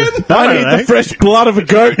Wiccan? I need the fresh blood of a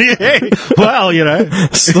goat Well, you know,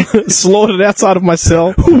 slaughtered outside of my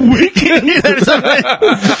cell.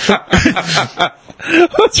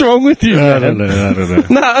 What's wrong with you, man? I don't know.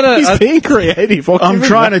 No, I don't. He's being creative. I'm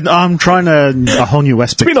trying to a whole new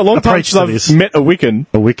aspect. It's been a long time approach since to this. I've met a Wiccan.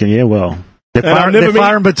 A Wiccan, yeah, well, they're And I've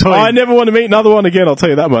far in between. I never want to meet another one again, I'll tell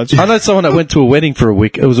you that much. I know someone that went to a wedding for a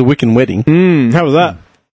week. It was a Wiccan wedding. How was that?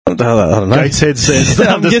 I don't know. Gates head says,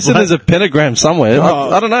 I'm guessing there's a pentagram somewhere.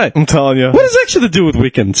 I don't know. I'm telling you. What is actually to do with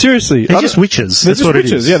Wiccan? Seriously. They're just witches. They're That's just what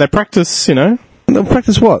witches. it is. Yeah, they practice, you know. They'll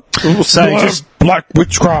practice what? So just Black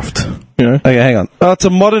witchcraft. You know? Okay, hang on. Oh, it's a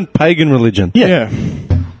modern pagan religion. Yeah.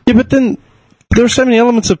 Yeah, but then there are so many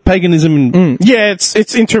elements of paganism Yeah,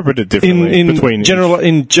 it's interpreted differently in between general.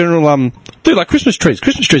 Dude, like Christmas trees.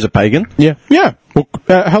 Christmas trees are pagan. Yeah. Well,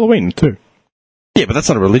 Halloween too. Yeah, but that's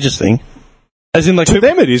not a religious thing. As in, like, To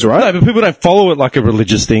them it is, right? No, but people don't follow it like a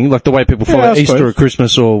religious thing, like the way people follow I Easter suppose. or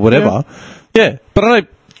Christmas or whatever. Yeah, but I know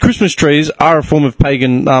Christmas trees are a form of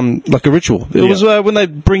pagan, like a ritual. It was when they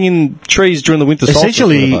bring in trees during the winter solstice. or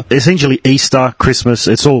whatever. essentially Easter, Christmas,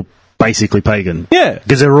 it's all basically pagan. Yeah.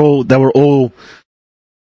 Because they were all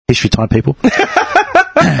history time people.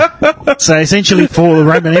 So essentially for the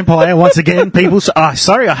Roman Empire, once again, people say,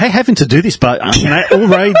 sorry, I hate having to do this, but all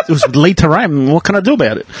roads lead to Rome. What can I do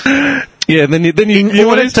about it? Yeah, then you In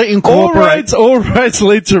order to incorporate- all roads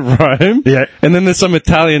lead to Rome. Yeah. And then there's some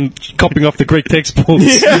Italian copying off the Greek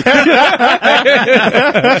textbooks.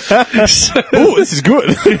 Oh, this is good.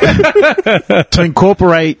 To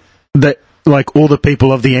incorporate like all the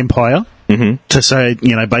people of the empire to say,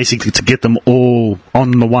 basically to get them all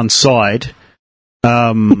on the one side,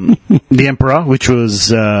 the Emperor, which was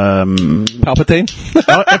Palpatine?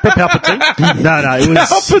 Emperor Palpatine. No, it was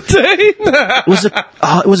Palpatine!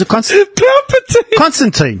 it was a Palpatine!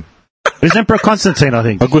 Constantine. It was Emperor Constantine, I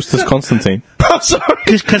think. Augustus Constantine. I'm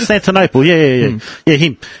sorry. Constantinople. Yeah,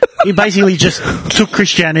 him. He basically just took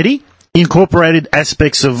Christianity, incorporated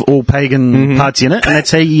aspects of all pagan parts in it, and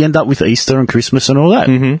that's how you end up with Easter and Christmas and all that.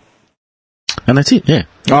 Mm-hmm. And that's it, yeah.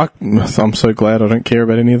 I'm so glad I don't care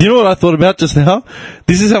about any of that. You know what I thought about just now?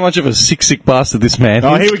 This is how much of a sick bastard this man is.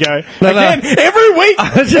 Oh, here we go. No, Again, every week,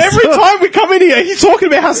 every time we come in here, he's talking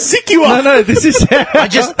about how sick you are. No, this is how... I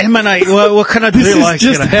just emanate. What can I do?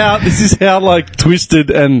 This is how, like,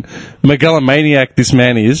 twisted and megalomaniac this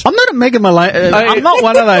man is. I'm not a I'm not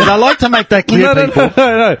one of those. I like to make that clear, people.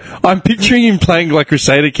 No. I'm picturing him playing, like,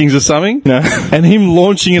 Crusader Kings or something, and him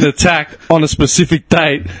launching an attack on a specific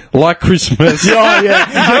date, like Christmas. Oh, yeah.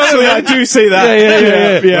 Actually, I do see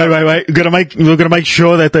that. Yeah. Wait. We're gonna make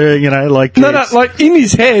sure that the like like in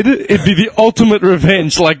his head, it'd be the ultimate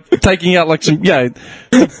revenge, like taking out like some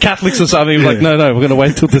Catholics or something. Like, no, we're gonna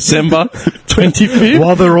wait till December 25th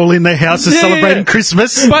while they're all in their houses celebrating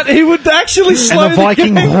Christmas. But he would actually slow and the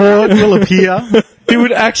Viking horde will appear. He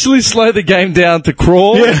would actually slow the game down to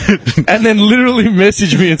crawl and then literally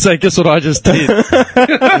message me and say, guess what I just did?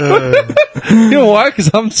 You know why? Because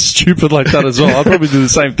I'm stupid like that as well. I'd probably do the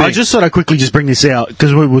same thing. I just thought I'd quickly just bring this out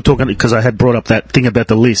because we were talking, because I had brought up that thing about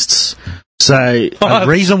the lists. So a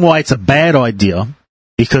reason why it's a bad idea,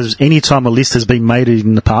 because any time a list has been made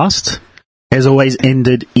in the past, has always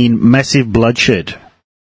ended in massive bloodshed.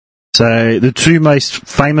 So the two most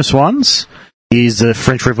famous ones is the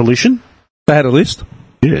French Revolution. They had a list?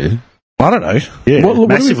 Yeah. I don't know. Yeah,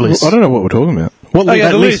 massive list. I don't know what we're talking about. What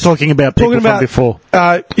that list talking about people from before.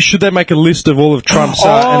 Should they make a list of all of Trump's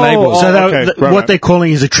enablers? So what they're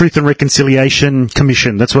calling is a Truth and Reconciliation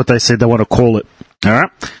Commission. That's what they said they want to call it. All right?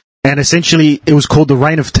 And essentially, it was called the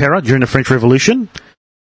Reign of Terror during the French Revolution.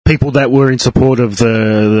 People that were in support of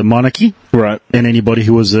the monarchy. Right. And anybody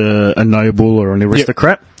who was a noble or an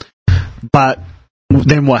aristocrat. Yep. But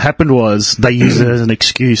then what happened was they used it as an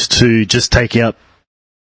excuse to just take out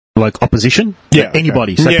like opposition.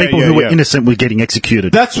 Anybody. So people who were innocent were getting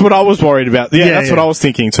executed. That's what I was worried about. That's what I was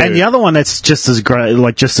thinking too. And the other one that's just as great,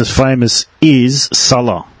 like just as famous, is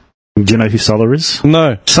Sulla. Do you know who Sulla is?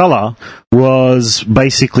 No. Sulla was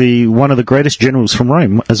basically one of the greatest generals from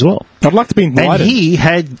Rome as well. I'd like to be enlightened. And he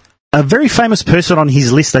had a very famous person on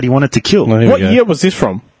his list that he wanted to kill. What year was this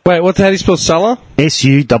from? Wait, how do you spell Sulla?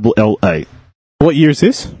 Sulla. What year is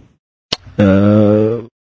this?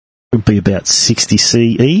 Would be about 60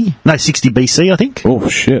 CE. No, 60 BC, I think. Oh,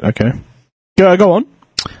 shit, okay. Go on.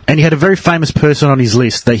 And he had a very famous person on his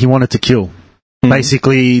list that he wanted to kill. Mm-hmm.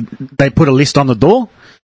 Basically, they put a list on the door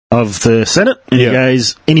of the Senate, and he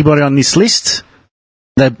goes, anybody on this list,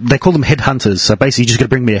 they call them headhunters, so basically you just got to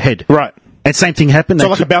bring me a head. Right. And same thing happened. So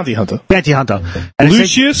like a bounty hunter. Bounty hunter. And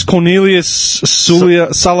Lucius Cornelius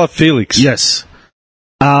Sulla Felix. Yes.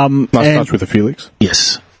 Nice touch with a Felix.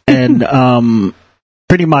 Yes. And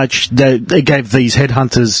pretty much they gave these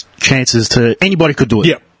headhunters chances to anybody could do it.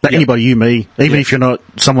 Yeah. Anybody, you, me, even if you're not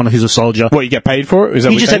someone who's a soldier. What, you get paid for it? Is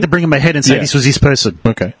that you just had to bring him a head and say this was his person.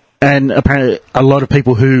 Okay. And apparently a lot of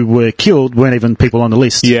people who were killed weren't even people on the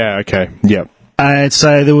list. Yeah, okay. Yeah. And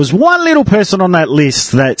so there was one little person on that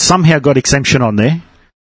list that somehow got exemption on there,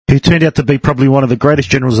 who turned out to be probably one of the greatest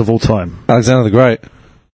generals of all time. Alexander the Great.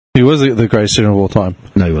 He was the greatest general of all time.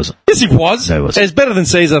 No, he wasn't. Yes, he was. No, he wasn't. He's better than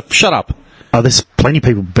Caesar. Shut up. Oh, there's plenty of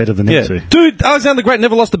people better than him too. Dude, Alexander the Great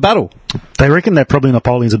never lost a battle. They reckon that probably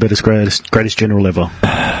Napoleon's the greatest general ever.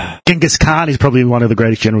 Genghis Khan is probably one of the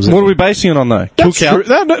greatest generals ever. What are we basing it on, though? Kill count?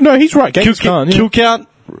 No, he's right. Genghis Khan. Kill count.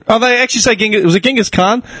 Oh, they actually say was it Genghis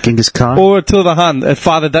Khan? Genghis Khan. Or Attila the Hun that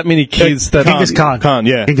fathered that many kids? Genghis Khan.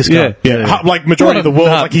 Genghis Khan. Yeah. Like majority of the world,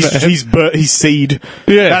 like his seed.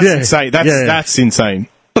 Yeah. That's insane. That's insane.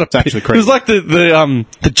 It's actually crazy. It was like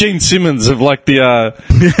the Gene Simmons of like you know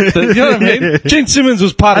what I mean? Gene Simmons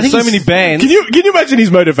was part of so many bands. Can you imagine his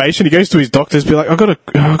motivation? He goes to his doctors, be like, I've got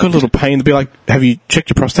a little pain. They'll be like, have you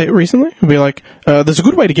checked your prostate recently? He'll be like, there's a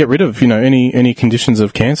good way to get rid of, any conditions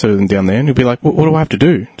of cancer down there. And he'll be like, what do I have to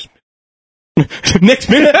do? Next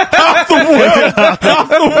minute, half the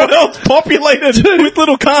world's populated with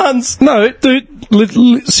little Khans. No,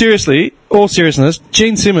 dude, seriously, all seriousness,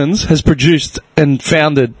 Gene Simmons has produced and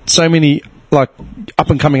founded so many, like,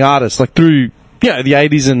 up-and-coming artists, like, through, the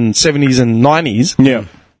 80s and 70s and 90s. Yeah.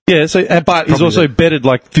 Yeah, so, but he's also betted,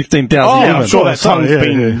 like, 15,000 women. I'm sure that song's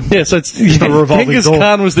been... Yeah, so it's, Genghis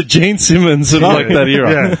Khan was the Gene Simmons of, like, that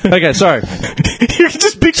era. Yeah. Okay, sorry. You can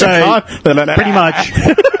just picture Khan. Pretty much...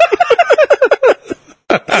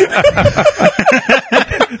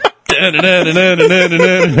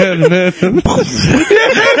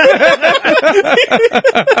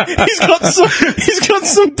 He's got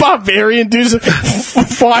some barbarian dudes with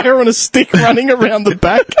fire on a stick running around the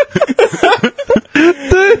back.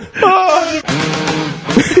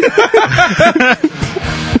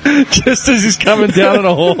 Just as he's coming down on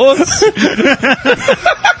a horse.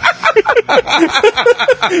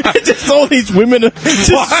 Just all these women are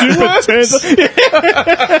just super turned.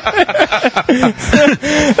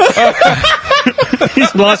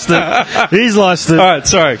 He's lost it. He's lost it. All right,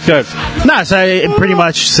 sorry, go. No, so pretty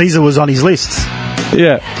much Caesar was on his list.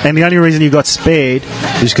 Yeah. And the only reason he got spared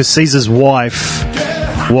is because Caesar's wife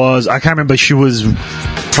was, I can't remember, she was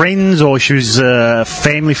friends or she was a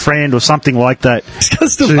family friend or something like that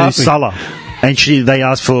Still to laughing. Sulla. And they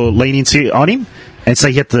asked for leniency on him. And so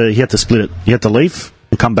he had to split it. He had to leave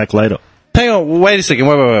and come back later. Hang on, wait a second.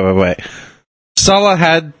 Wait. Sulla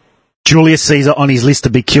had... Julius Caesar on his list to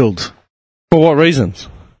be killed For what reasons?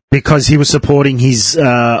 because he was supporting his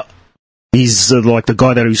like the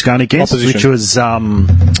guy that he was going against, Opposition. which was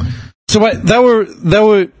So wait, they were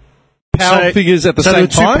power figures at the so same there were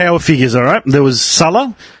two time? power figures, all right. There was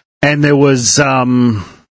Sulla, and there was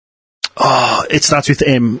it starts with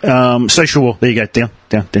M. Social War. There you go.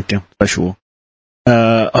 Down. Social War.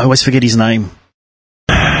 I always forget his name.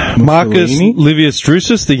 Marcus Mussolini? Livius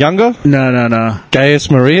Drusus, the younger? No.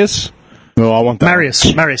 Gaius Marius? Oh, I want that.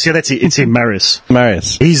 Marius. Yeah, that's it. It's him, Marius.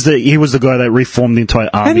 Marius. He was the guy that reformed the entire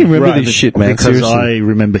army. How do you remember this shit, man? Because Seriously. I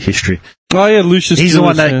remember history. Oh, yeah, Lucius. He's the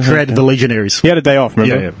one Julius, that created the legionaries. He had a day off,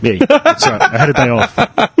 remember? Yeah. That's right. I had a day off.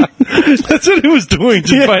 That's what he was doing,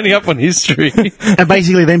 just phoning up on history. And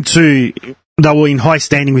basically, them two, they were in high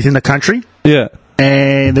standing within the country. Yeah.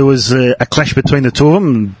 And there was a clash between the two of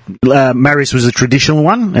them. Marius was the traditional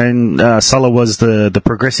one, and Sulla was the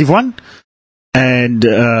progressive one. And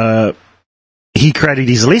he created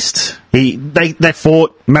his list. They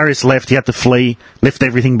fought. Marius left. He had to flee. Left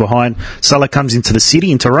everything behind. Sulla comes into the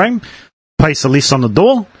city, into Rome, pastes a list on the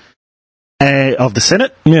door of the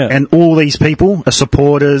Senate. Yeah. And all these people are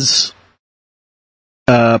supporters,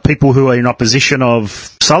 people who are in opposition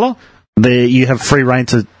of Sulla. You have free reign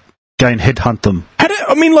to go and headhunt them.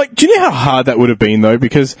 Do you know how hard that would have been, though?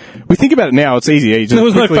 Because we think about it now, it's easy. You just There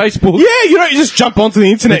was no quickly- Facebook. Yeah, you just jump onto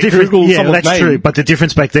the internet, Google someone's that's name. true. But the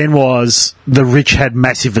difference back then was the rich had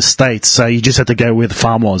massive estates, so you just had to go where the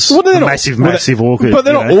farm was. Well, they're not- massive orchard. But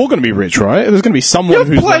they're you not know. all going to be rich, right? There's going to be someone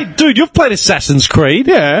who's You've played Assassin's Creed.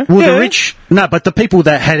 Yeah. Well, Yeah. the rich... No, but the people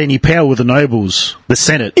that had any power were the nobles, the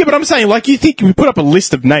Senate. Yeah, but I'm saying, you think if you put up a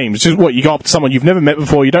list of names, just you go up to someone you've never met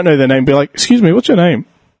before, you don't know their name, be like, excuse me, what's your name?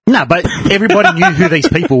 No, but everybody knew who these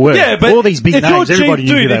people were. Yeah, but all these big if you're names, everybody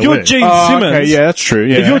knew who they if you're were. Gene Oh, Simmons, okay, yeah, that's true.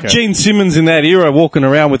 Yeah, if you're okay. Gene Simmons in that era walking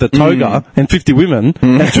around with a toga and 50 women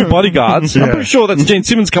and 2 bodyguards, I'm pretty sure that's Gene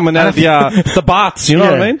Simmons coming out of the baths, you know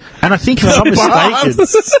what I mean? And I think if I'm not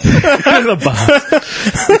mistaken,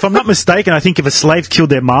 if I'm not mistaken, I think if a slave killed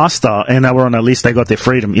their master and they were on a list, they got their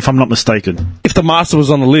freedom. If I'm not mistaken, If the master was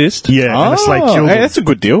on the list. yeah, and a slave killed hey, them, that's a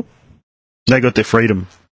good deal. they got their freedom.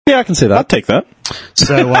 Yeah, I can see I'd that. take that.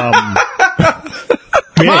 So, yeah,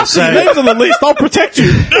 Master, your name's on the list, I'll protect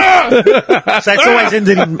you. So it's always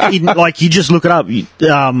ended in you just look it up.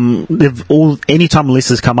 Anytime a list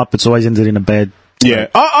has come up, it's always ended in a bad. Yeah,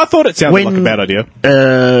 I thought it sounded like a bad idea.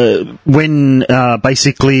 When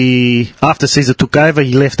basically after Caesar took over,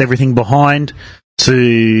 he left everything behind to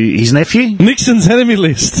his nephew. Nixon's enemy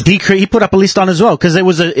list. He put up a list on as well because it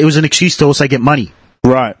was an excuse to also get money.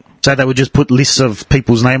 Right. So they would just put lists of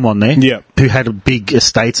people's name on there, Yeah. who had big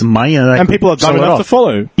estates and money, and, And people are dumb enough to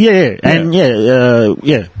follow. Yeah, and Well,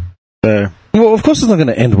 of course it's not going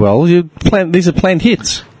to end well. These are planned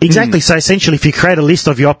hits. exactly. So essentially, if you create a list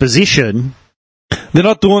of your opposition, They're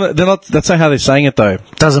not doing it. That's not how they're saying it, though.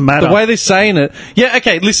 doesn't matter. The way they're saying it. Yeah,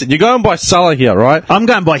 okay, listen, you're going by Sulla here, right? I'm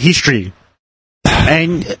going by history.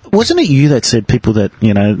 And wasn't it you that said people that,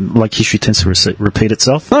 history tends to repeat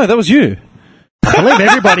itself? No, that was you. I believe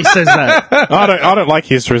everybody says that. I don't like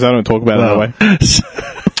history, so I don't talk about it that way.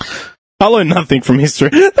 I learn nothing from history.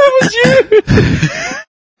 That was you.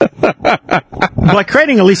 By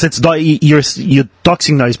creating a list, you're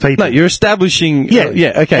doxing those people. No, you're establishing.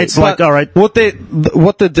 Yeah. Okay. It's like, all right. What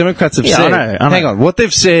the Democrats have Yeah, said. I know. Hang on. What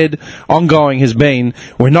they've said ongoing has been,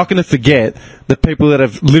 we're not going to forget the people that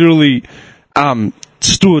have literally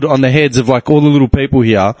stood on the heads of all the little people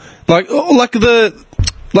here, like the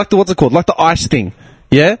what's it called, like the ICE thing,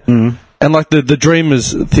 yeah. Mm. And the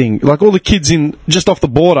Dreamers thing, all the kids just off the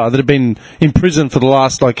border that have been in prison for the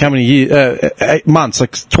last how many years? 8 months,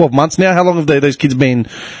 12 months now. How long have those kids been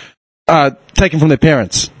taken from their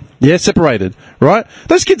parents? Yeah, separated, right?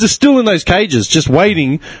 Those kids are still in those cages, just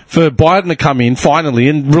waiting for Biden to come in finally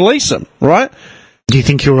and release them, right? Do you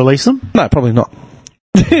think he'll release them? No, probably not.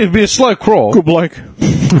 It'd be a slow crawl. Good bloke.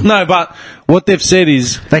 No, but what they've said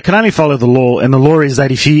is... They can only follow the law, and the law is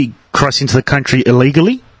that if you cross into the country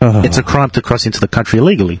illegally, it's a crime to cross into the country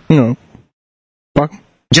illegally. No. Fuck.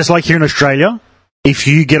 Just like here in Australia, if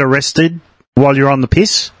you get arrested while you're on the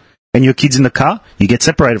piss and your kid's in the car, you get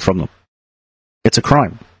separated from them. It's a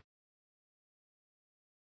crime.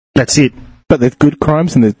 That's it. But there's good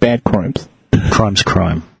crimes and there's bad crimes. Crime's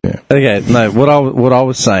crime. Yeah. Okay, no, what I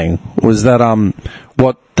was saying was that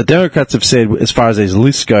what the Democrats have said as far as these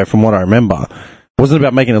lists go, from what I remember, wasn't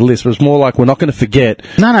about making a list, but it was more like we're not going to forget.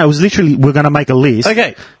 No, it was literally, we're going to make a list.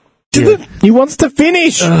 Okay. Yeah. He wants to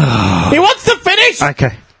finish. He wants to finish.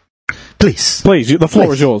 Okay. Please. Please, the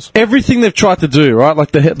floor is yours. Everything they've tried to do, right,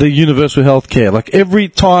 like the universal health care, like every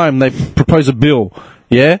time they propose a bill,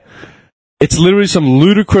 yeah, it's literally some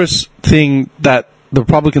ludicrous thing that the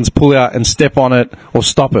Republicans pull out and step on it or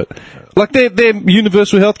stop it. Like their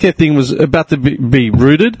universal healthcare thing was about to be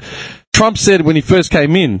rooted. Trump said when he first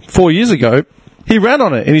came in 4 years ago, he ran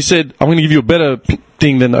on it and he said, "I'm going to give you a better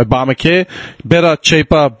thing than Obamacare, better,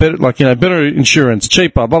 cheaper, better, better insurance,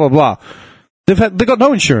 cheaper, blah blah blah." They got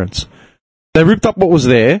no insurance. They ripped up what was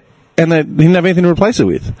there and they didn't have anything to replace it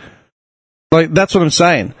with. Like that's what I'm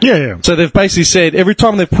saying. Yeah. So they've basically said every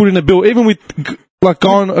time they've put in a bill, even with like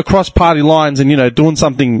going across party lines and, doing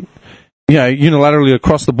something, unilaterally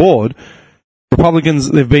across the board, Republicans,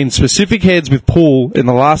 they've been specific heads with Paul in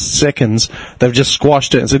the last seconds. They've just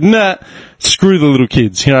squashed it and said, nah, screw the little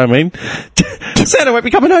kids. You know what I mean? Santa won't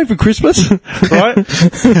be coming home for Christmas, right?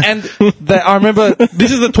 And I remember,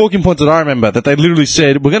 this is the talking points that I remember, that they literally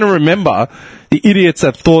said, we're going to remember the idiots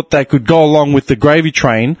that thought they could go along with the gravy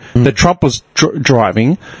train that Trump was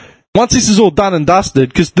driving. Once this is all done and dusted,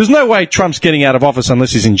 because there's no way Trump's getting out of office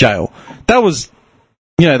unless he's in jail. That was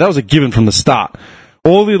a given from the start.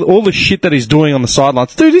 All the shit that he's doing on the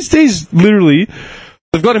sidelines. Dude, he's literally,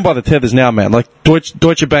 they've got him by the tethers now, man. Like,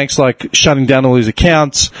 Deutsche Bank's like shutting down all his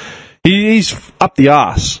accounts. He's up the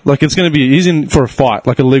arse. Like, he's in for a fight,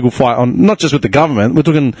 like a legal fight on, not just with the government, we're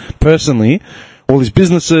talking personally. All his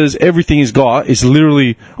businesses, everything he's got is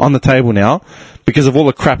literally on the table now because of all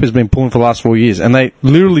the crap he's been pulling for the last 4 years. And they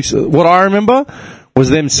literally, what I remember was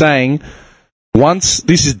them saying, once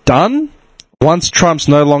this is done, once Trump's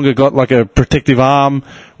no longer got like a protective arm,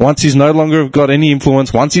 once he's no longer got any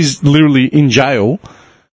influence, once he's literally in jail,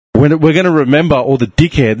 we're going to remember all the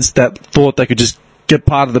dickheads that thought they could just get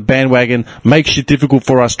part of the bandwagon, make shit difficult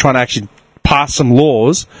for us, trying to actually pass some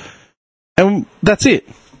laws, and that's it.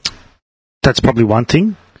 That's probably one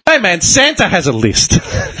thing. Hey man, Santa has a list.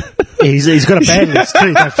 He's got a bad list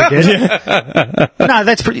too, don't forget. No,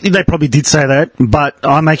 they probably did say that, but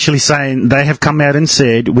I'm actually saying they have come out and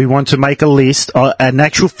said we want to make a list, an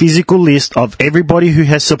actual physical list of everybody who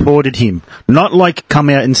has supported him. Not like come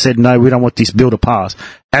out and said, no, we don't want this bill to pass.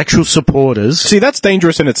 Actual supporters. See, that's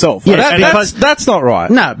dangerous in itself. Yeah, that's not right.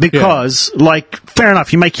 No, because, fair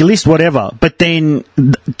enough, you make your list, whatever, but then,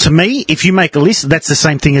 to me, if you make a list, that's the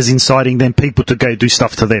same thing as inciting them people to go do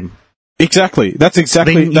stuff to them. Exactly. That's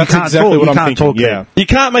exactly what I'm thinking. Yeah. You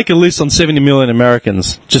can't make a list on 70 million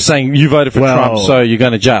Americans just saying you voted for Trump, so you're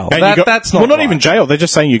going to jail. That's not not even jail. They're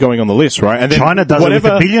just saying you're going on the list, right? And then China does it with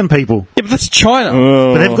 1 billion people. Yeah, but that's China.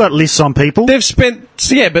 But they've got lists on people. They've spent...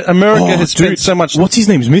 Yeah, but America has spent so much... What's his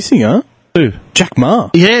name's missing, huh? Who? Jack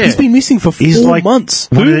Ma. Yeah. He's been missing for 4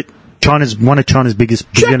 months. One of China's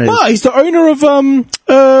biggest billionaires. Jack Ma, he's the owner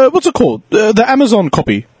of, what's it called? The Amazon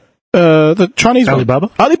copy. The Chinese Alibaba?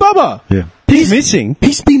 one. Alibaba. Yeah. He's missing.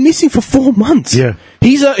 He's been missing for 4 months. Yeah.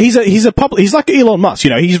 He's like Elon Musk,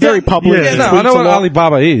 he's very public. Yeah, no, I know what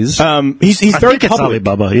Alibaba is. He's very public.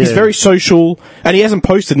 Alibaba, yeah. He's very social, and he hasn't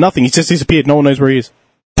posted nothing. He's just disappeared. No one knows where he is.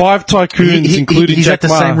 5 tycoons, including he's Jack at the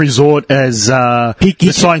Ma. same resort as the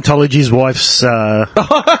Scientology's wife's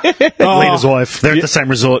leader's wife. They're at the same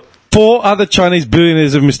resort. 4 other Chinese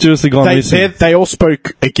billionaires have mysteriously gone missing. They all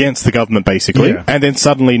spoke against the government, basically, and then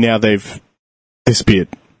suddenly now they've disappeared.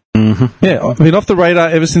 Mm-hmm. Yeah, been off the radar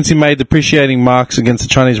ever since he made depreciating marks against the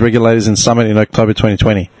Chinese regulators in Summit in October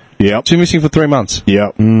 2020. Yep. So missing for 3 months.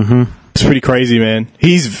 Yep. Mm-hmm. It's pretty crazy, man.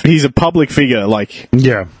 He's a public figure,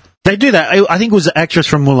 Yeah. They do that. I think it was the actress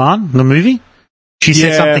from Mulan, the movie. She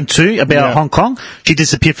said something too about Hong Kong. She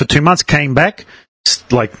disappeared for 2 months, came back,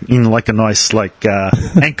 in a nice, anchor.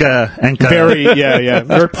 Very,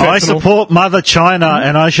 very professional. I support Mother China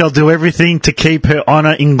and I shall do everything to keep her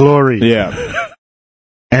honor in glory. Yeah.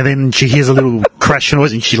 And then she hears a little crash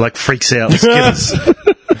noise and she freaks out.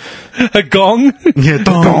 A gong? Yeah,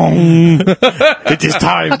 dong. It is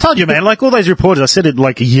time. I told you, man, like all those reporters, I said it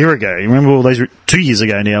like a year ago. You remember all those, 2 years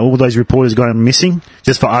ago now, all those reporters going missing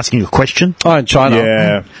just for asking a question? Oh, in China.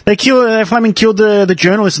 Yeah. They flaming killed the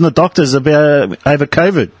journalists and the doctors over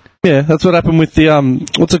COVID. Yeah, that's what happened with the,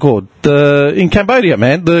 what's it called? In Cambodia,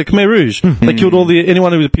 man, the Khmer Rouge. They killed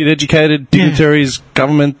anyone who appeared educated, dignitaries,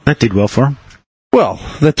 government. That did well for them. Well,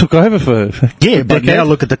 they took over for Yeah, but now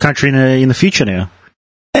look at the country in the future now.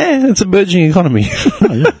 it's a burgeoning economy.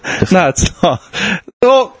 Oh, yeah. No, it's not.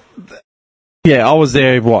 Well, yeah, I was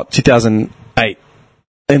there, 2008.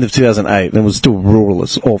 End of 2008, and it was still rural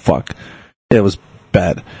as all fuck. Yeah, it was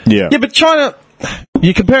bad. Yeah. Yeah, but China,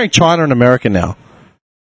 you're comparing China and America now.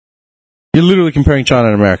 You're literally comparing China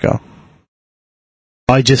and America.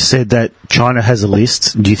 I just said that China has a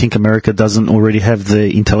list. Do you think America doesn't already have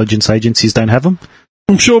the intelligence agencies don't have them?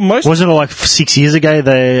 I'm sure most... Wasn't it like 6 years ago,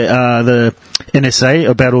 the NSA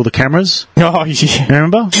about all the cameras? Oh, yeah.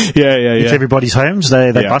 Remember? Yeah. It's everybody's homes.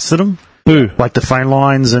 They busted them. Who? Like the phone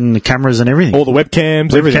lines and the cameras and everything. All the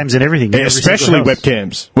webcams, everything. Webcams and everything. Yeah, especially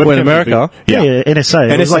webcams. When America? Yeah,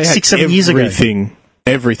 NSA. It was like 6-7 years ago.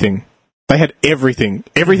 Everything. They had everything.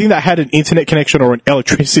 Everything that had an internet connection or an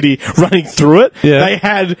electricity running through it. Yeah. They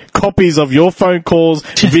had copies of your phone calls,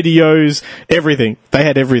 videos, everything. They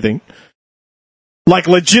had everything. Like,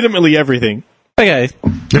 legitimately everything. Okay.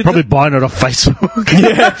 They're probably buying it off Facebook.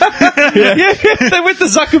 Yeah, they went to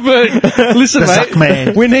Zuckerberg. Listen, The mate,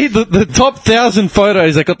 Zuckman. we need the top 1,000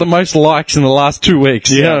 photos that got the most likes in the last 2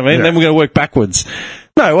 weeks. You know what I mean? Yeah. Then we're going to work backwards.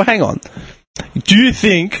 No, well, hang on. Do you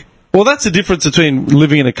think... Well, that's the difference between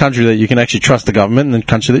living in a country that you can actually trust the government and a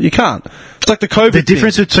country that you can't. It's like the COVID The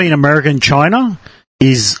difference thing. between America and China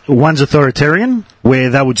is one's authoritarian, where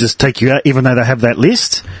they would just take you out even though they have that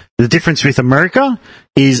list. The difference with America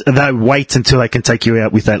is they wait until they can take you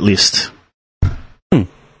out with that list.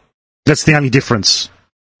 That's the only difference.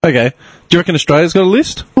 Okay. Do you reckon Australia's got a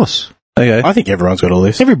list? Of course. Okay. I think everyone's got a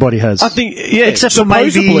list. Everybody has. I think, yeah. Except for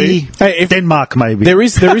maybe Denmark, maybe. There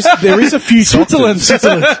is a few Switzerland.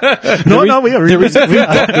 doctors. No, we are.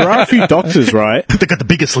 There are a few doctors, right? They got the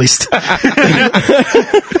biggest list.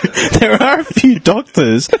 There are a few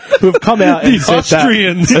doctors who have come out and said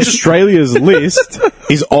Austrians. that Australia's list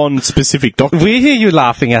is on specific doctors. We hear you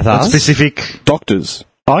laughing at us. Specific. Doctors.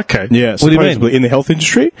 Okay. Yeah, What do you mean? supposedly in the health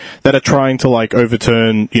industry that are trying to like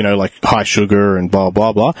overturn, like high sugar and blah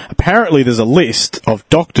blah blah. Apparently, there's a list of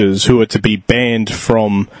doctors who are to be banned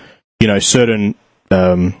from, certain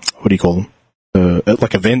what do you call them?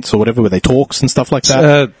 Like events or whatever, where they talks and stuff like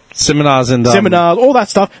that. Seminars and... Seminars, all that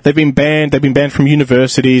stuff. They've been banned. They've been banned from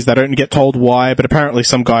universities. They don't get told why, but apparently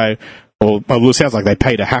some guy, it sounds like they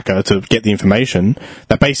paid a hacker to get the information,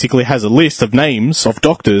 that basically has a list of names of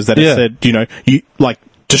doctors that have said, you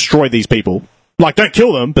destroy these people. Like, don't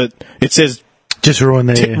kill them, but it says Just ruin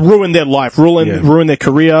their... ruin their life, ruin their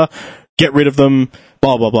career, get rid of them,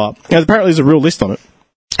 blah blah blah. And apparently, there's a real list on it,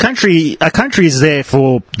 A country is there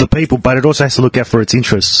for the people, but it also has to look out for its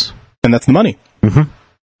interests. and that's the money.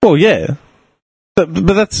 Well, yeah. But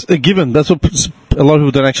that's a given. That's what a lot of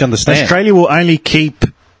people don't actually understand. Australia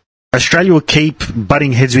will keep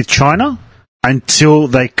butting heads with China until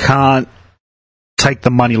they can't take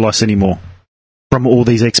the money loss anymore from all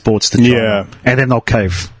these exports to China. Yeah. And then they'll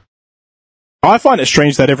cave. I find it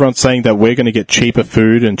strange that everyone's saying that we're going to get cheaper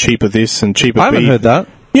food and cheaper this and cheaper I haven't beef. heard that.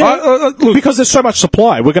 Yeah, Look, because there's so much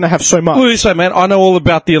supply. We're going to have so much. look this way, man. I know all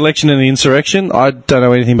about the election and the insurrection. I don't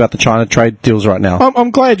know anything about the China trade deals right now.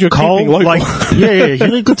 I'm glad you're keeping local.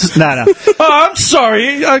 Really good to... No. Oh, I'm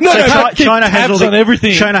sorry. China has on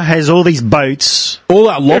everything. China has all these boats. all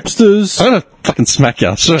our lobsters. I'm going to fucking smack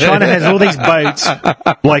you. China has all these boats,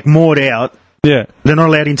 moored out. Yeah. They're not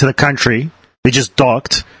allowed into the country. They're just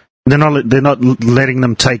docked. They're not letting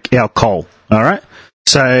them take our coal. All right.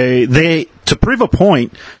 So to prove a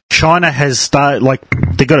point, China has started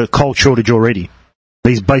they got a coal shortage already.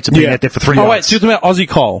 These boats have been out there for 3 months. Oh, wait, so you're talking about Aussie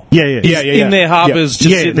coal? Yeah. In their harbours,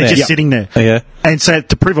 just sitting they're there. just sitting there. Yeah. And so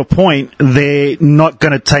to prove a point, they're not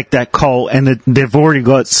going to take that coal, and they've already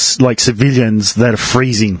got civilians that are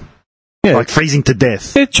freezing, freezing to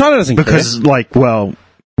death. Yeah, China doesn't Because, we're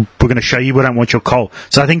going to show you we don't want your coal.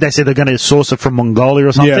 So I think they said they're going to source it from Mongolia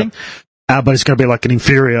or something, but it's going to be like an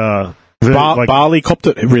inferior... Barley copped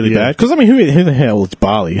it really bad. Because, who the hell is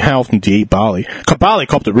barley? How often do you eat barley? Barley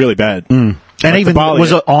copped it really bad. And even,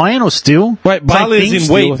 was it iron or steel? Wait, barley is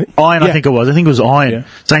in wheat. Iron, I think it was. I think it was iron. Yeah.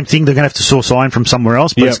 Same thing, they're going to have to source iron from somewhere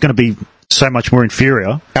else, but it's going to be so much more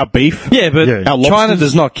inferior. Our beef. Yeah, but Our lobsters. China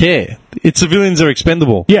does not care. Its civilians are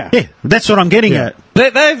expendable. Yeah. Yeah, that's what I'm getting at.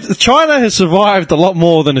 China has survived a lot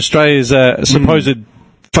more than Australia's supposed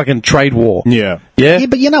fucking trade war. Yeah. Yeah? Yeah,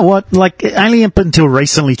 but you know what? Like, only up until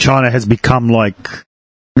recently, China has become like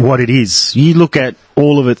what it is. You look at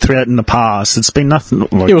all of it throughout in the past, it's been nothing.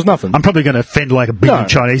 Like, It was nothing. I'm probably going to offend like a billion No.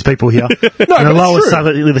 Chinese people here. but the it's lower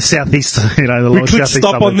true. the southeast, the We lower click southeast.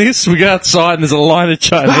 stop on suburbs. this, we go outside and there's a line of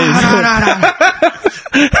Chinese.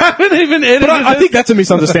 Haven't even edited But I it. think that's a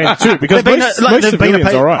misunderstanding too, because They've been most, a, like, most they've been a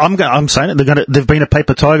civilians pa- are right. I'm saying it. They've been a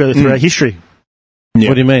paper tiger throughout history. Yeah.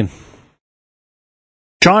 What do you mean?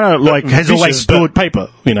 China has always Vicious, but stood. paper,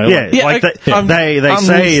 you know. Yeah, Yeah, like I'm they say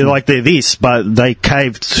listening. like they're this, but they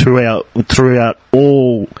caved throughout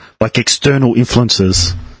all like external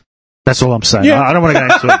influences. That's all I'm saying. Yeah. I don't want to go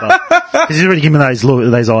into it, but he's already given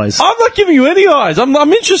those eyes. I'm not giving you any eyes. I'm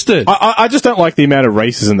interested. I just don't like the amount of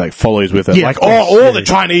racism that follows with it. Yeah, like, of course, all yeah. the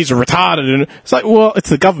Chinese are retarded. And it's like, well, it's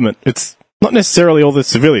the government. It's not necessarily all the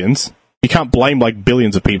civilians. You can't blame, like,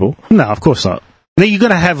 billions of people. No, of course not. Then you're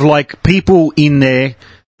going to have like people in there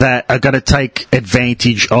that are going to take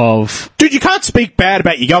advantage of. Dude, you can't speak bad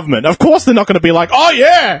about your government. Of course they're not going to be like, oh,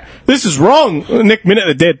 yeah, this is wrong. Next minute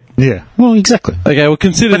they're dead. Yeah, well, exactly. Okay, well,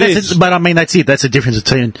 consider But this. but I mean, that's it. That's the difference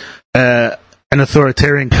between an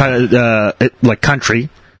authoritarian country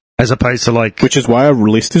as opposed to like. Which is why our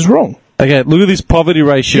list is wrong. Okay, look at this poverty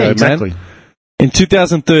ratio, Yeah, exactly. man. In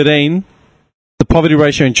 2013, the poverty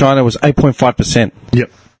ratio in China was 8.5%.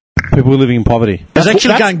 Yep. People were living in poverty. It's actually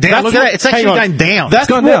That's- going down. that's Look at what- that. It's hang actually on. going down. That's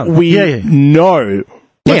gone what down. we Yeah, yeah. know. Yeah,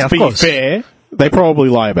 Let's of be course. fair. They probably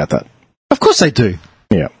lie about that. Of course they do.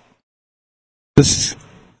 Yeah. This,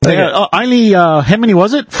 Only how many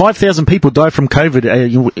was it? 5,000 people died from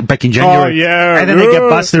COVID back in January. Oh, yeah. And then they get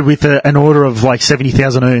busted with an order of like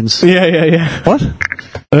 70,000 earns. Yeah. what?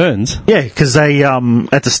 Earns? Yeah, because they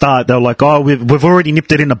at the start they were like, "Oh, we've already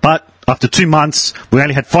nipped it in the butt. After 2 months, we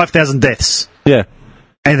only had 5,000 deaths." Yeah.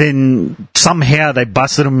 And then somehow they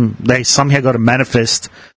busted them. They somehow got a manifest,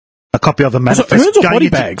 a copy of the Was manifest. it earns or going body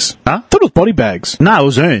into- bags? Huh? I thought it was body bags. No, it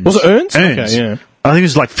was earns. Was it earns? Earns. Okay, yeah. I think it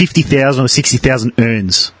was like 50,000 or 60,000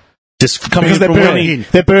 earns. Just coming Because in from where?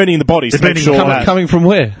 they're burning the bodies to They're make burning sure the that Coming from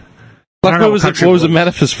where? Like, don't where know was what it? country What was it the was.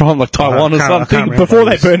 manifest from? Like Taiwan or I can't something? remember. before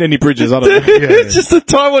they burn any bridges, I don't know. It's just a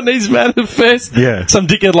Taiwanese manifest. Yeah. Some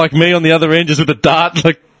dickhead like me on the other end just with a dart,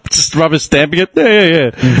 like, just rubber stamping it.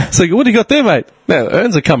 Yeah. It's like, what do you got there, mate? No,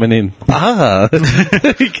 earns are coming in. Ah.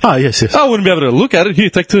 Oh, yes. I wouldn't be able to look at it. Here,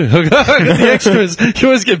 take two. I got the extras. You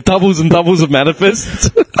always get doubles and doubles of manifests.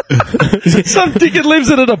 Some dickhead leaves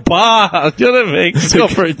it at a bar. You know what I mean? It's got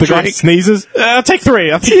for a The guy drink. sneezes. Take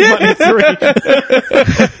three. I think you might need three.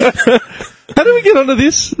 How do we get onto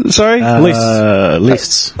this? Sorry?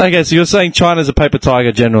 Lists Okay, so you're saying China's a paper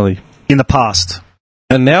tiger generally. in the past.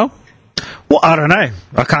 And now? Well, I don't know.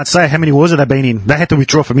 I can't say how many wars have they been in. They had to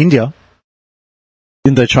withdraw from India.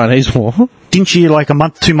 Indo-Chinese war. Didn't you, like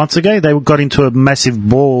 2 months ago, they got into a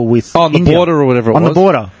massive war with Oh, on the India. border or whatever it On was. the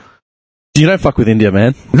border. You don't fuck with India,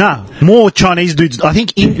 man. No, more Chinese dudes. I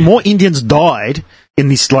think more Indians died in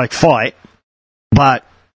this like fight, but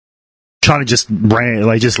China just ran.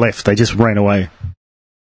 They just left. They just ran away.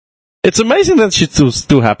 It's amazing that shit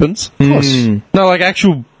still happens. Of course. No, like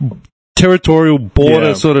actual territorial border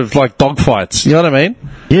Yeah. sort of like dogfights. You know what I mean?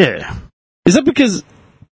 Yeah, Is that because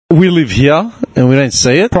we live here and we don't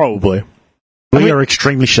see it? Probably. we are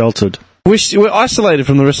extremely sheltered. We're isolated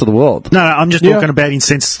from the rest of the world. No, I'm just Yeah. talking about in a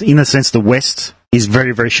sense, the West is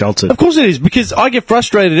very, very sheltered. Of course it is, because I get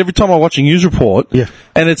frustrated every time I watch a news report. Yeah.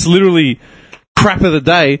 And it's literally crap of the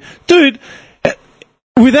day. Dude,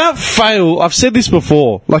 without fail, I've said this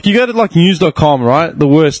before. Like, you go to like news.com, right? The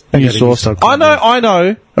worst news to source. news.com, I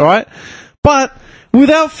know, alright? But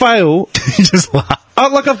without fail, Just laugh.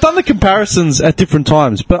 I've done the comparisons at different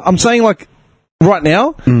times, but I'm saying like right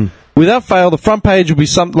now, without fail, the front page will be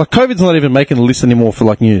some like COVID's not even making a list anymore for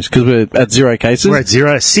like news because we're at 0 cases. We're at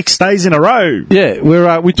 0, 6 days in a row. Yeah,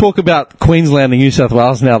 we talk about Queensland and New South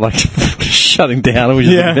Wales now like shutting down, and we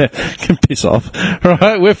just can piss off.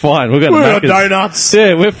 Right, we're fine. We've got We're Maccas. donuts.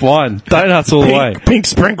 Yeah, we're fine. Donuts all the way. Pink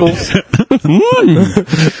sprinkles.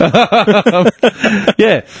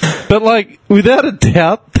 Yeah, but like without a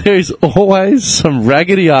doubt, there's always some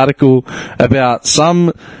raggedy article about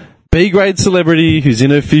some B-grade celebrity who's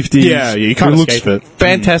in her 50s. Yeah, you can't who looks escape it.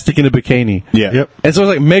 fantastic in a bikini. Yeah. Yep. And so it's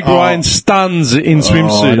like Meg Ryan stuns in I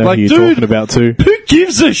swimsuit. know Like, who you're talking dude, about too. who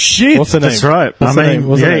gives a shit? What's the name? That's right. What's the I name? mean,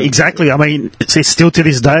 What's the yeah, name? exactly. I mean, it's still to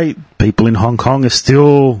this day, people in Hong Kong are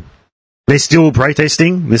still. They're still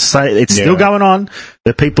protesting. It's still Yeah. going on.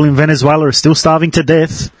 The people in Venezuela are still starving to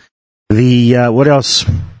death. What else?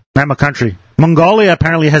 Name a country. Mongolia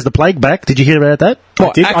apparently has the plague back. Did you hear about that?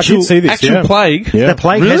 What, I did see this, actual yeah. plague? Yeah. The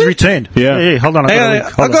plague Really? has returned. Yeah. Hold on. Hang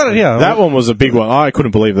on, I got it here. That one was a big one. I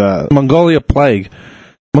couldn't believe that. Mongolia plague.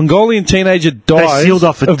 Mongolian teenager dies sealed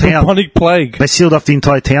off a of town. bubonic plague. They sealed off the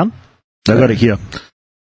entire town. I got it here.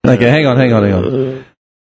 Okay, hang on.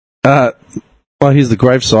 Well, here's the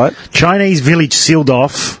gravesite. Chinese village sealed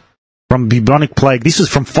off from bubonic plague. This was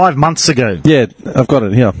from 5 months ago. Yeah, I've got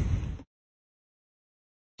it here.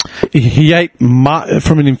 He ate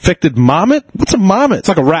from an infected marmot? What's a marmot? It's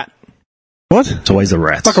like a rat. What? It's always a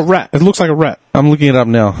rat. It's like a rat. It looks like a rat. I'm looking it up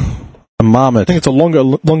now. A marmot. I think it's a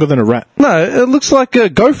longer than a rat. No, it looks like a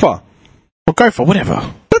gopher. Or gopher,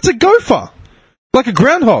 whatever. That's a gopher. Like a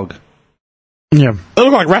groundhog. Yeah. They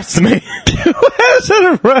look like rats to me. How is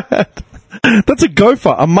that a rat? That's a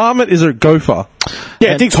gopher. A marmot is a gopher.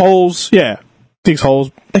 Yeah, it digs holes. Yeah. Digs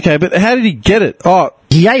holes. Okay, but how did he get it? Oh,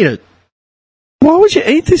 He ate it. why would you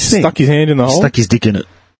eat this thing? Stuck his hand in the hole. Stuck his dick in it.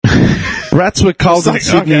 Rats were culled in Like,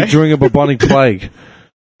 Sydney okay. during a bubonic plague.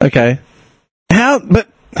 Okay. How? But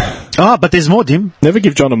Oh, but there's more, Dim. Never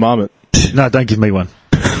give John a marmot. No, don't give me one.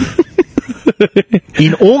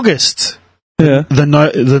 In August, yeah.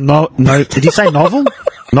 did you say novel?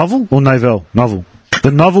 Novel or novel? Novel.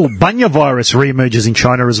 The novel Bunya virus reemerges in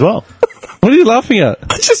China as well. What are you laughing at?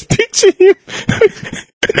 I just picture him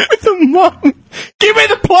with a mum. Give me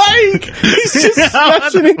the plague! He's just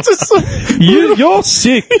smashing into some... You're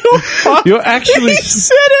sick. You're actually. He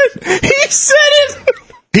said it! He said it!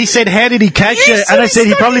 He said, how did he catch You it? said And I he said he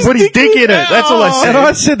stuck probably his put his dick dick in in it. That's all I it. said. And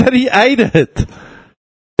I said that he ate it.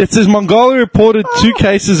 It says Mongolia reported 2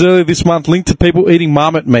 cases earlier this month linked to people eating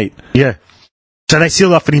marmot meat. Yeah. So they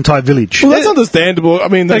sealed off an entire village. Well, that's understandable. I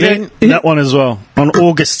mean, Again, that one as well. On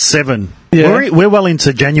August 7. Yeah. We're well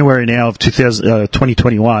into January now of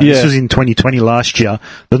 2021. Yeah. This was in 2020 last year.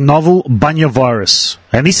 The novel Bunya virus.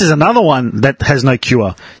 And this is another one that has no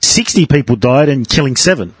cure. 60 people died and killing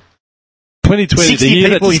 7. 2020, 60 the year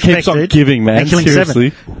that people just keeps on infected giving, man. and killing Seriously.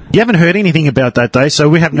 7. You haven't heard anything about that, though, so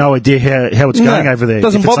we have no idea how it's going over there.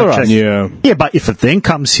 Doesn't if it's bother us. unchecked. yeah. Yeah, but if it then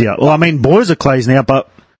comes here, well, I mean, boys are closed now, but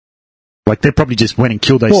like they probably just went and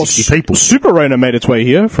killed those 60 people. Super Rona made its way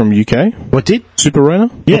here from UK. What did? Super Rona?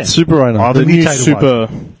 Yeah, What's Super Rona? Oh, the new mutated super...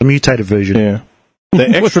 one. The mutated version. Yeah. The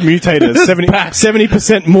extra mutated,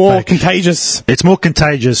 70% more contagious. It's more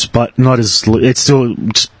contagious, but not as. It's still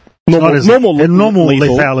just Normal- not as normal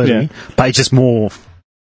lethal, lethality, yeah. but it's just more.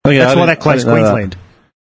 Okay, That's I why didn't- they closed I didn't know that. Queensland.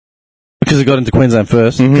 Because it got into Queensland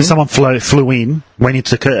first. Because someone flew in, went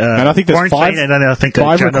into And I think there's quarantine, and then I think they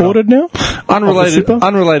 5 turned it recorded now?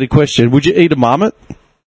 Unrelated question. Would you eat a marmot?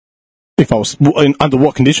 If I was... Under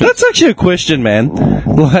what conditions? That's actually a question, man.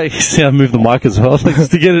 Like, see, I move the mic as well. Like,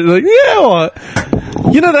 just to get it, like, yeah,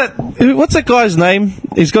 what? You know that, what's that guy's name?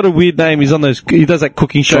 He's got a weird name. He's on those, he does that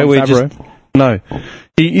cooking show John where he Favreau? just, no.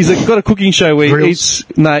 He's got a cooking show where he Grills?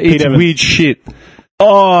 eats Evans. weird shit.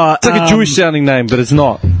 Oh, It's like a Jewish sounding name, but it's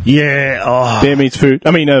not. Yeah. Oh, Bear meats food.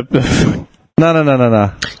 I mean, No. yeah. They're on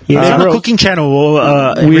a Grills. cooking channel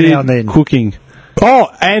every Weird now and then. cooking.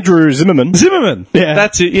 Andrew Zimmerman. Zimmerman. Yeah.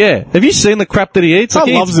 That's it, yeah. Have you seen the crap that he eats? Like, I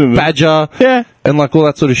he love eats Zimmerman. badger. Yeah. And like all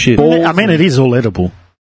that sort of shit. I mean, it is all edible.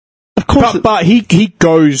 Of course. But he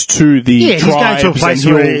goes to the Yeah, he's going tribes to a place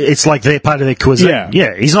and where he'll- it's like they're part of their cuisine.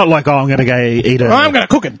 Yeah. He's not like, oh, I'm going to go eat a. I'm going to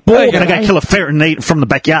cook it. I'm going to go kill a ferret and eat it from the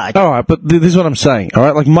backyard. All right, but this is what I'm saying. All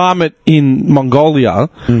right, like marmot in Mongolia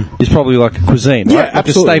is probably like a cuisine, right? Yeah, Like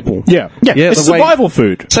absolutely. a staple. Yeah. Yeah, It's the way- survival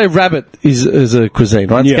food. Say rabbit is a cuisine,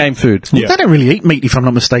 right? It's Yeah. game food. Yeah. They don't really eat meat, if I'm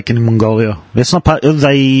not mistaken, in Mongolia. It's not part. They're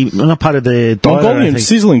not part of their diet. I don't Mongolian think.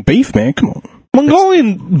 sizzling beef, man. Come on.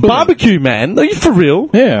 Mongolian barbecue, man. Are you for real?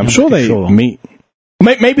 Yeah, I'm sure they sure. eat meat.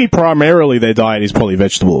 Maybe primarily their diet is probably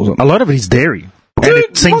vegetables. A lot of it is dairy. And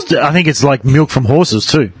it seems to, I think it's like milk from horses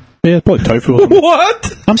too. Yeah, probably tofu or something.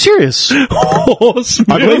 What? I'm serious. Horse I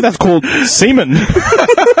believe milk? that's called semen.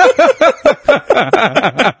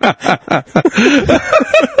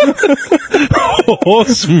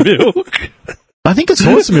 Horse milk. I think it's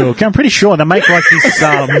horse milk. I'm pretty sure they make like this.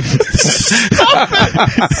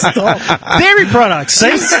 Dairy products. See?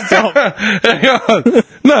 Hang on.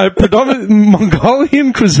 No,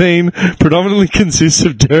 Mongolian cuisine predominantly consists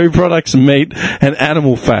of dairy products, meat, and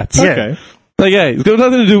animal fats. Yeah. Okay. Okay, it's got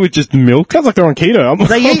nothing to do with just milk. Sounds like they're on keto.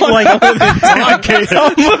 They eat like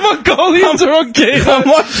The Mongolians are on I keto.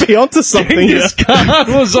 might be onto something here. Genghis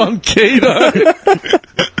Khan was on keto.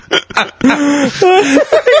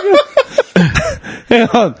 Hang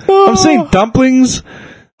on. I'm seeing dumplings.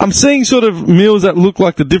 I'm seeing sort of meals that look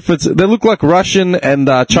like the difference. They look like Russian and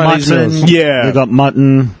Chinese mutton. meals. Yeah. They got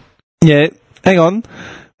mutton. Yeah. Hang on.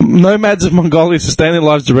 Nomads of Mongolia sustain their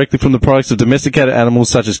lives directly from the products of domesticated animals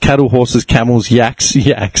such as cattle, horses, camels, yaks.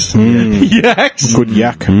 Yaks. Good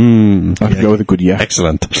yak. I could go with a good yak.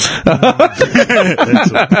 Excellent.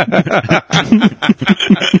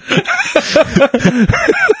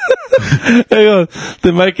 Hang on.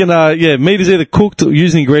 They're making, meat is either cooked or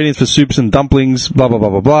using ingredients for soups and dumplings, blah, blah, blah,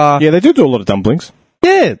 blah, blah. Yeah, they do a lot of dumplings.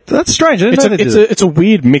 Yeah, that's strange. I didn't know they did it. It's a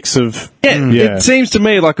weird mix of... It seems to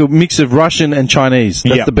me like a mix of Russian and Chinese.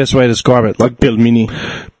 That's the best way to describe it. Like pelmeni.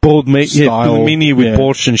 Boiled meat, Style. pelmeni with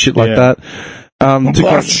borscht and shit like that.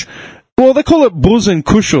 Borscht. Well, they call it buz and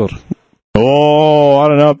kushur. Oh, I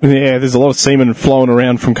don't know. Yeah, there's a lot of semen flowing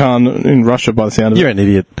around from Khan in Russia by the sound of it. You're an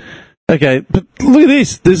idiot. Okay, but look at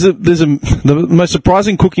this. The most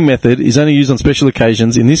surprising cooking method is only used on special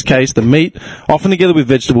occasions. In this case, the meat, often together with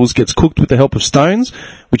vegetables, gets cooked with the help of stones,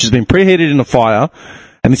 which has been preheated in a fire.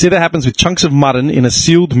 And this either happens with chunks of mutton in a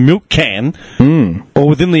sealed milk can, or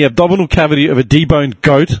within the abdominal cavity of a deboned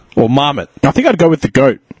goat or marmot. I think I'd go with the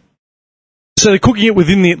goat. So they're cooking it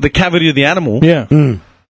within the cavity of the animal. Yeah.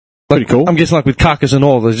 Pretty cool. I'm guessing like with carcass and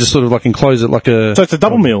all, they just sort of like enclose it like a... So it's a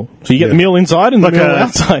double meal. So you get the meal inside and like the meal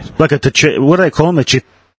outside. Like a what do they call them?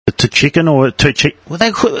 To chicken or to chick? What do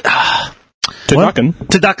they call it?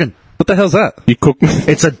 Turducken. What the hell's that? You cook...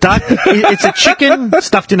 It's a duck. It's a chicken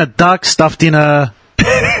stuffed in a duck, stuffed in a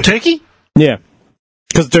turkey? Yeah.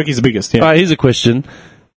 Because the turkey's the biggest, yeah. All right, here's a question.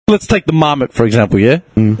 Let's take the marmot, for example, yeah?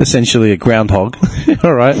 Essentially a groundhog.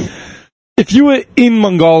 All right. If you were in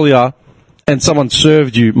Mongolia and someone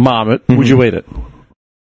served you marmot, would you eat it?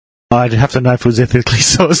 I'd have to know if it was ethically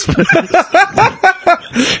sourced.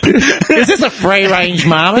 Is this a free-range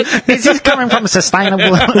marmot? Is this coming from a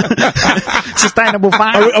sustainable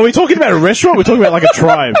farm? Are we talking about a restaurant? We're talking about like a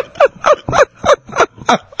tribe.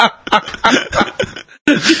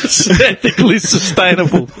 It's ethically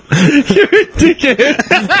sustainable. You're a dickhead.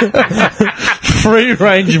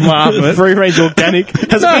 Free-range marmot. Free-range organic.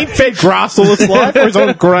 Has it been fed grass all its life, or is it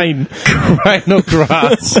on grain? Grain or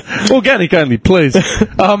grass. Organic only, please.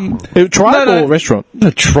 Tribe or restaurant? A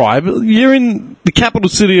tribe. You're in the capital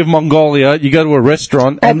city of Mongolia. You go to a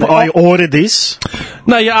restaurant. And I ordered this.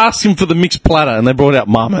 No, you asked him for the mixed platter, and they brought out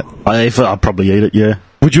marmot. I'll probably eat it, yeah.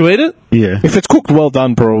 Would you eat it? Yeah. If it's cooked well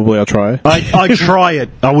done, probably I'll try it. I'd try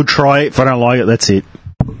it. I would try it. If I don't like it, that's it.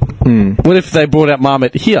 What if they brought out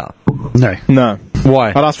marmot here? No. No. Why?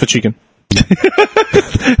 I'd ask for chicken.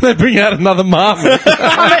 They bring out another marmot.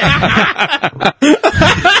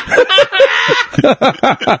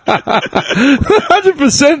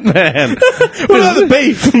 100%, man. What about the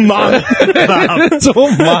beef? Marmot. It's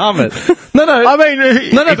all marmot. No. I mean...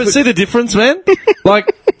 No, but see the difference, man?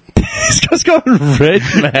 Like... This guy's going red,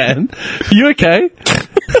 man. You okay?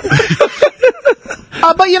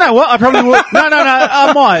 But you know what? I probably would. No.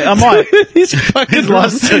 I might. He's fucking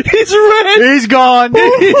lost it. He's red. He's gone.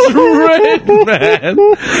 He's red, man.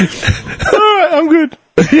 Alright, I'm good.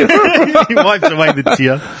 He wipes away the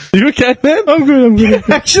tear. You okay, man? I'm good. You're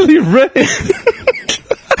actually red.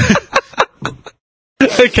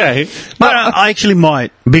 Okay. But I actually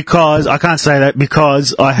might, because I can't say that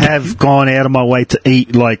because I have gone out of my way to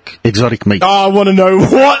eat like exotic meat. Oh, I want to know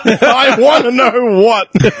what. I want to know what.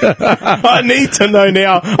 I need to know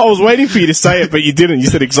now. I was waiting for you to say it, but you didn't. You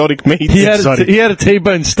said exotic meat. He had a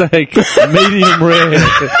T-bone steak, medium rare.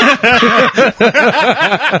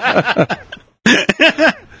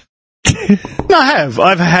 No, I have.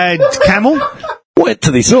 I've had camel. Went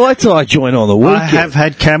to this I joint on the weekend. I have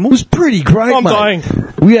had camel. It was pretty great, I'm mate. dying.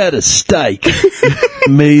 We had a steak,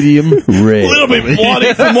 medium rare. A little bit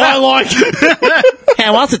bloody for my liking.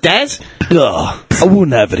 How was it, Daz? Oh, I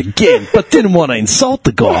wouldn't have it again, but didn't want to insult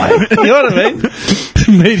the guy. You know what I mean?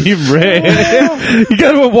 Medium rare. You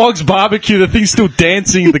go to a Wogs barbecue, the thing's still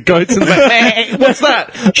dancing, the goat's in the back. What's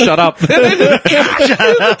that? Shut up.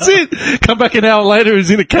 That's it. Come back an hour later,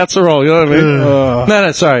 he's in a casserole. You know what I mean?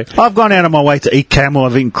 No, sorry. I've gone out of my way to eat camel.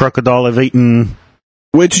 I've eaten crocodile. I've eaten...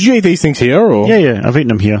 Where did you eat these things here, or? Yeah, I've eaten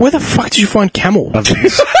them here. Where the fuck did you find camel? I've eaten...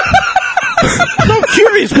 I'm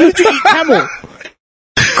curious. Where did you eat camel?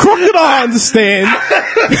 Crocodile, I understand.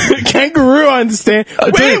 Kangaroo, I understand.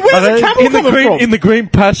 Where's the camel coming from? In the green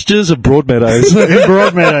pastures of Broadmeadows. in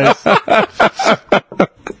Broadmeadows.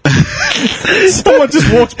 Someone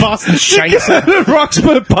just walks past and shakes it.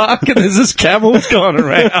 Roxburgh Park, and there's this camel going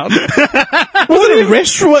around. Was it a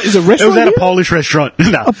restaurant? Is it a It restaurant? was at a Polish restaurant.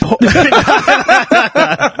 No.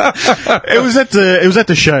 It was at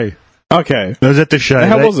the show. Okay. It was at the show.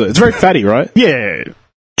 How was it? It's very fatty, right? Yeah.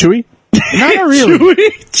 Chewy? No, not really.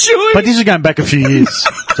 Chewy. But this is going back a few years.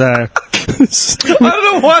 So I don't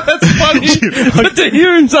know why that's funny, but to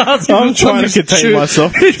hear him asking I'm trying to contain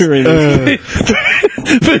myself during this.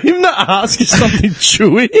 For him to ask you something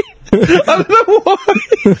chewy, I don't know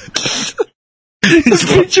why. Just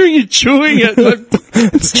picturing you chewing it. Like,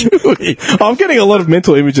 it's chewy. I'm getting a lot of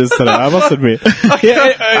mental images today, I must admit.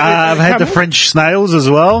 I've had the French snails as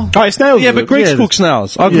well. Oh, snails. Yeah, but Greeks cook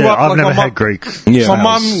snails. I grew up, I've like, never my had mum- Greek. Yeah. My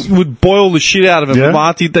mum would boil the shit out of them. Yeah? My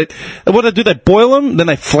auntie, what they do, they boil them, then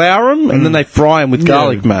they flour them, and then they fry them with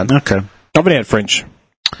garlic, man. Okay. I've been had French.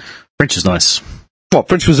 French is nice. What,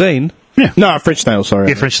 French cuisine? No, French snails, sorry.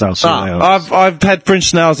 Yeah, French snails. I've had French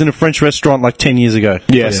snails in a French restaurant like 10 years ago.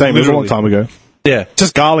 Yeah, same. It was a long time ago. Yeah.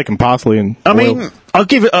 Just garlic and parsley and I oil. mean, I'll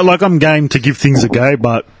give it, like, I'm game to give things a go,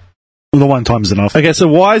 but the one time's enough. Okay, so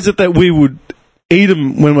why is it that we would eat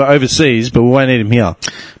them when we're overseas, but we won't eat them here?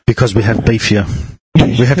 Because we have beef here.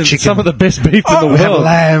 We have chicken. Some of the best beef in the we have world.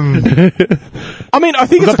 lamb. I mean, I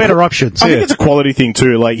think We've it's got better options. I think it's a quality thing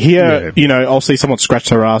too. Like here, Yeah. you know, I'll see someone scratch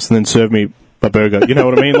their ass and then serve me a burger. You know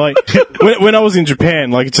what I mean? Like when I was in Japan,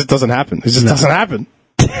 like it just doesn't happen. It just doesn't happen.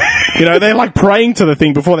 You know, they're like praying to the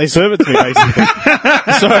thing before they serve it to me, basically.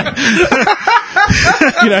 So,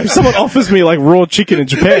 you know, if someone offers me like raw chicken in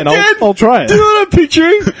Japan, I'll try it. Do you know what I'm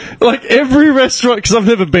picturing? Like every restaurant, because I've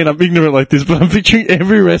never been, I'm ignorant like this, but I'm picturing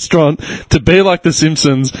every restaurant to be like The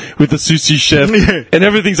Simpsons with the sushi chef, and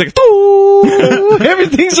everything's like, ooh,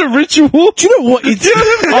 everything's a ritual. Do you know what?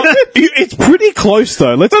 It's pretty close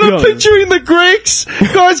though. Let's But be I'm honest. picturing the Greeks.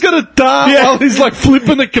 Guy's got a dart Yeah. while he's like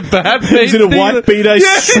flipping the kebab. He's in a white beater,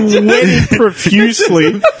 sweating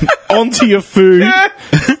profusely onto your food. Yeah.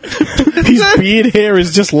 His beard hair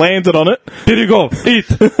has just landed on it. Here you go. Eat.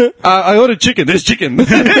 I ordered chicken. There's chicken. No,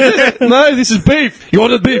 this is beef. You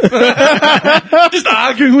ordered beef. Just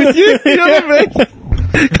arguing with you. You know what I mean?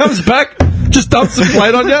 Comes back, just dumps a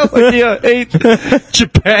plate on you. Like, here, eat.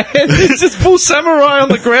 Japan. It's just full samurai on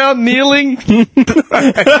the ground, kneeling, praying.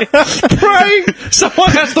 Someone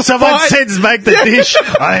has to Someone fight. sends back the dish.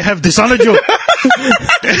 I have dishonored you.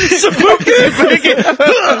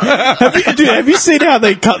 Dude, have you seen how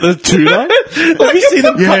they cut the tuna? Have you seen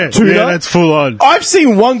them cut tuna? Yeah, that's full on. I've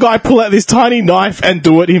seen one guy pull out this tiny knife and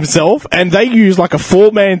do it himself, and they use like a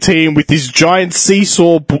 4-man team with this giant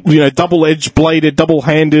seesaw, you know, double-edged bladed,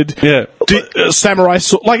 double-handed, Yeah. samurai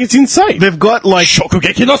sword. Like, it's insane. They've got like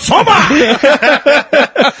Shokugeki no Soma!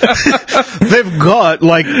 they've got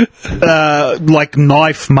like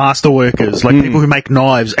knife master workers, like people who make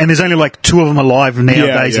knives, and there's only like 2 of them alive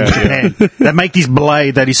nowadays in Japan. They make this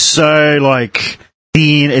blade that is so like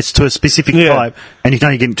thin, it's to a specific type, and you can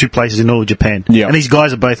only get it in 2 places in all of Japan. Yeah. And these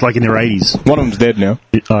guys are both like in their 80s. One of them's dead now.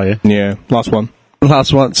 Oh yeah. Yeah, last one.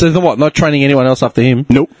 Last one. So then what? Not training anyone else after him?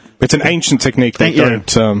 Nope. It's an ancient technique. They Thank you.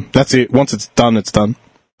 don't. That's it. Once it's done, it's done.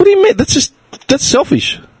 What do you mean? That's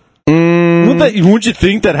selfish. Wouldn't you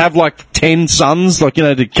think they'd have like 10 sons, like, you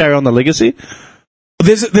know, to carry on the legacy?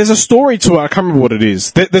 There's a story to it. I can't remember what it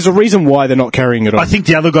is. There's a reason why they're not carrying it on. I think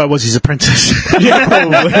the other guy was his apprentice. Yeah,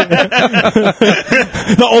 probably.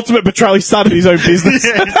 The ultimate betrayal. He started his own business.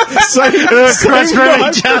 Same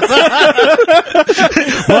guy.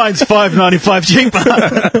 Mine's $5.95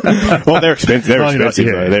 cheaper. Well, they're expensive. They're expensive.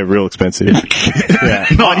 Yeah. Though. They're real expensive. Yeah.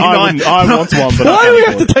 99. I want one, but Why I do we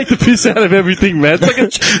can't have to take the piss out of everything, man? It's like an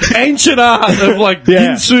ancient art of like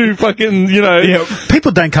Yeah. Ginsu fucking, you know. Yeah.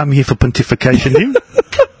 People don't come here for pontification, Jim.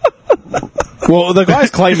 Well, the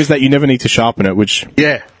guy's claim is that you never need to sharpen it, which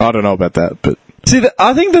Yeah. I don't know about that, but See,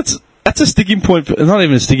 I think that's a sticking point. It's not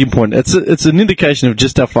even a sticking point. It's an indication of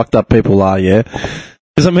just how fucked up people are, yeah?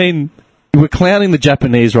 Because, I mean, we're clowning the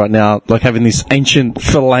Japanese right now, like having this ancient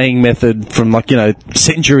filleting method from, like, you know,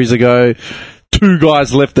 centuries ago. 2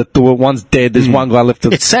 guys left at the one's dead. There's 1 guy left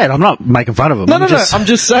at It's sad. I'm not making fun of them. No. I'm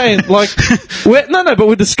just saying, like, but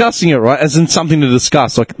we're discussing it, right? As in something to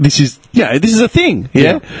discuss. Like, this is a thing,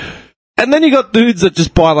 yeah? And then you got dudes that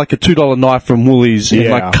just buy like a $2 knife from Woolies and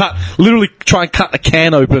like literally try and cut a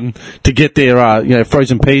can open to get their,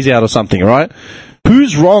 frozen peas out or something, right?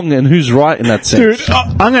 Who's wrong and who's right in that sense? dude,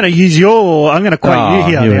 I'm going to quote you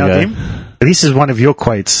here here we now, go. Jim. This is one of your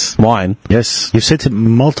quotes. Mine. Yes, you've said it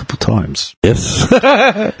multiple times. Yes.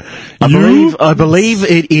 I believe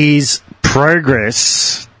it is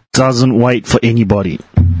progress doesn't wait for anybody.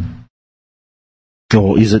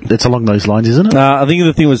 Or is it? It's along those lines, isn't it? I think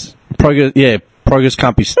the thing was progress. Yeah, progress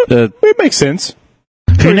can't be. it makes sense.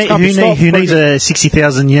 Who Can't be stopped. needs a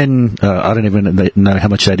 60,000 yen? I don't even know how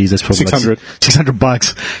much that is. That's probably 600.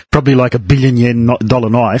 $600. Probably like $1 billion yen dollar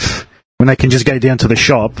knife. When they can just go down to the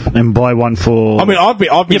shop and buy one for. I mean, I've been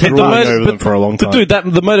crying over them for a long time. But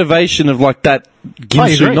dude, the motivation of like that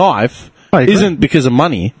Ginsu agree. knife I agree. isn't because of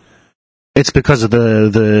money. It's because of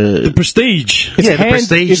the Prestige. the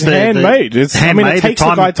prestige. It's handmade. It's handmade. I mean, it takes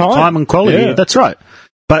the guy time. and quality. Yeah. That's right.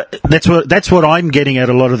 But that's what I'm getting at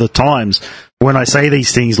a lot of the times when I say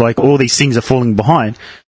these things, like all these things are falling behind.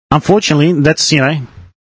 Unfortunately, that's,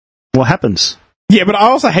 what happens. Yeah, but I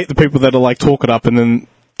also hate the people that are like talk it up and then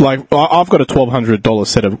like I've got a $1,200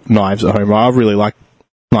 set of knives at home. Right? I really like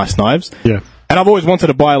nice knives. Yeah. And I've always wanted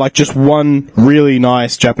to buy like just one really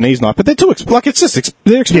nice Japanese knife, but they're too they're expensive.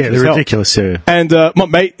 Yeah, as they're hell. ridiculous. Yeah. And my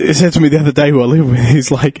mate said to me the other day, who I live with,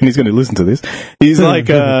 he's like, and he's going to listen to this. He's like,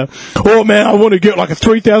 "Oh man, I want to get like a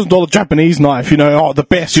 $3,000 Japanese knife. The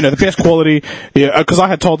best, the best quality." Yeah, because I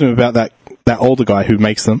had told him about that older guy who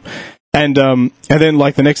makes them, and then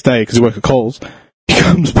like the next day, because he works at Coles. He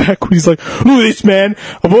comes back and he's like, "Look at this, man!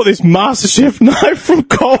 I bought this MasterChef knife from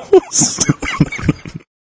Coles."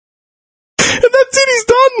 And that's it, he's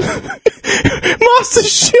done!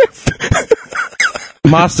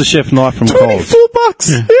 MasterChef knife from Coles.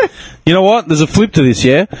 $24. Yeah. You know what? There's a flip to this,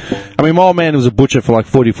 yeah? I mean, my old man was a butcher for like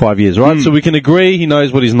 45 years, right? So we can agree he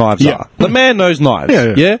knows what his knives are. The man knows knives,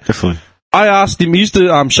 yeah? Definitely. I asked him, he used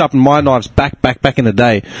to sharpen my knives back in the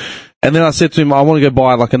day. And then I said to him, I want to go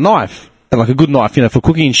buy like a knife, and like a good knife, for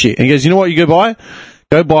cooking and shit. And he goes, you know what you go buy?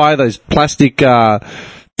 Go buy those plastic, $10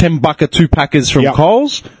 2-packers from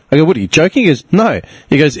Coles. I go, what are you joking? He goes, no.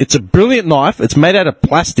 He goes, it's a brilliant knife. It's made out of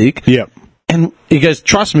plastic. Yep. And he goes,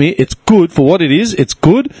 trust me, it's good for what it is. It's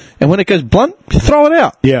good. And when it goes blunt, throw it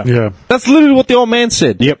out. Yeah. Yeah. That's literally what the old man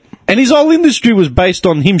said. Yep. And his whole industry was based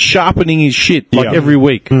on him sharpening his shit every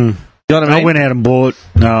week. You know what I mean? I went out and bought,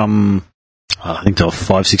 I think they were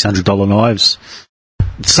 $500-$600 knives.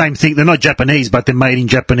 Same thing. They're not Japanese, but they're made in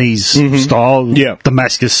Japanese style. Yeah.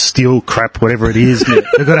 Damascus steel crap, whatever it is.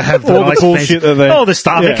 They've got to have all nice the bullshit that they... all the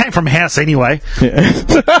stuff. Yeah. It came from house anyway. Got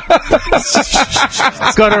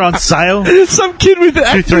it on sale. Some kid with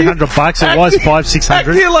 $200-$300. It was $500-$600.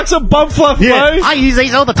 acting like some bum fluff, I use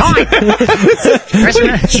these all the time.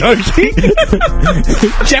 joking.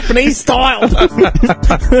 Japanese style.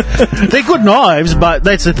 They're good knives, but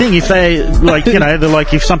that's the thing. If they like, they're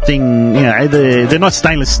like if something, they're not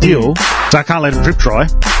stainless steel, so I can't let them drip dry.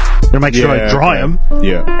 Gotta make sure I dry them.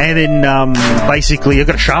 Yeah. And then basically I've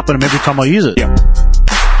got to sharpen them every time I use it. Yeah.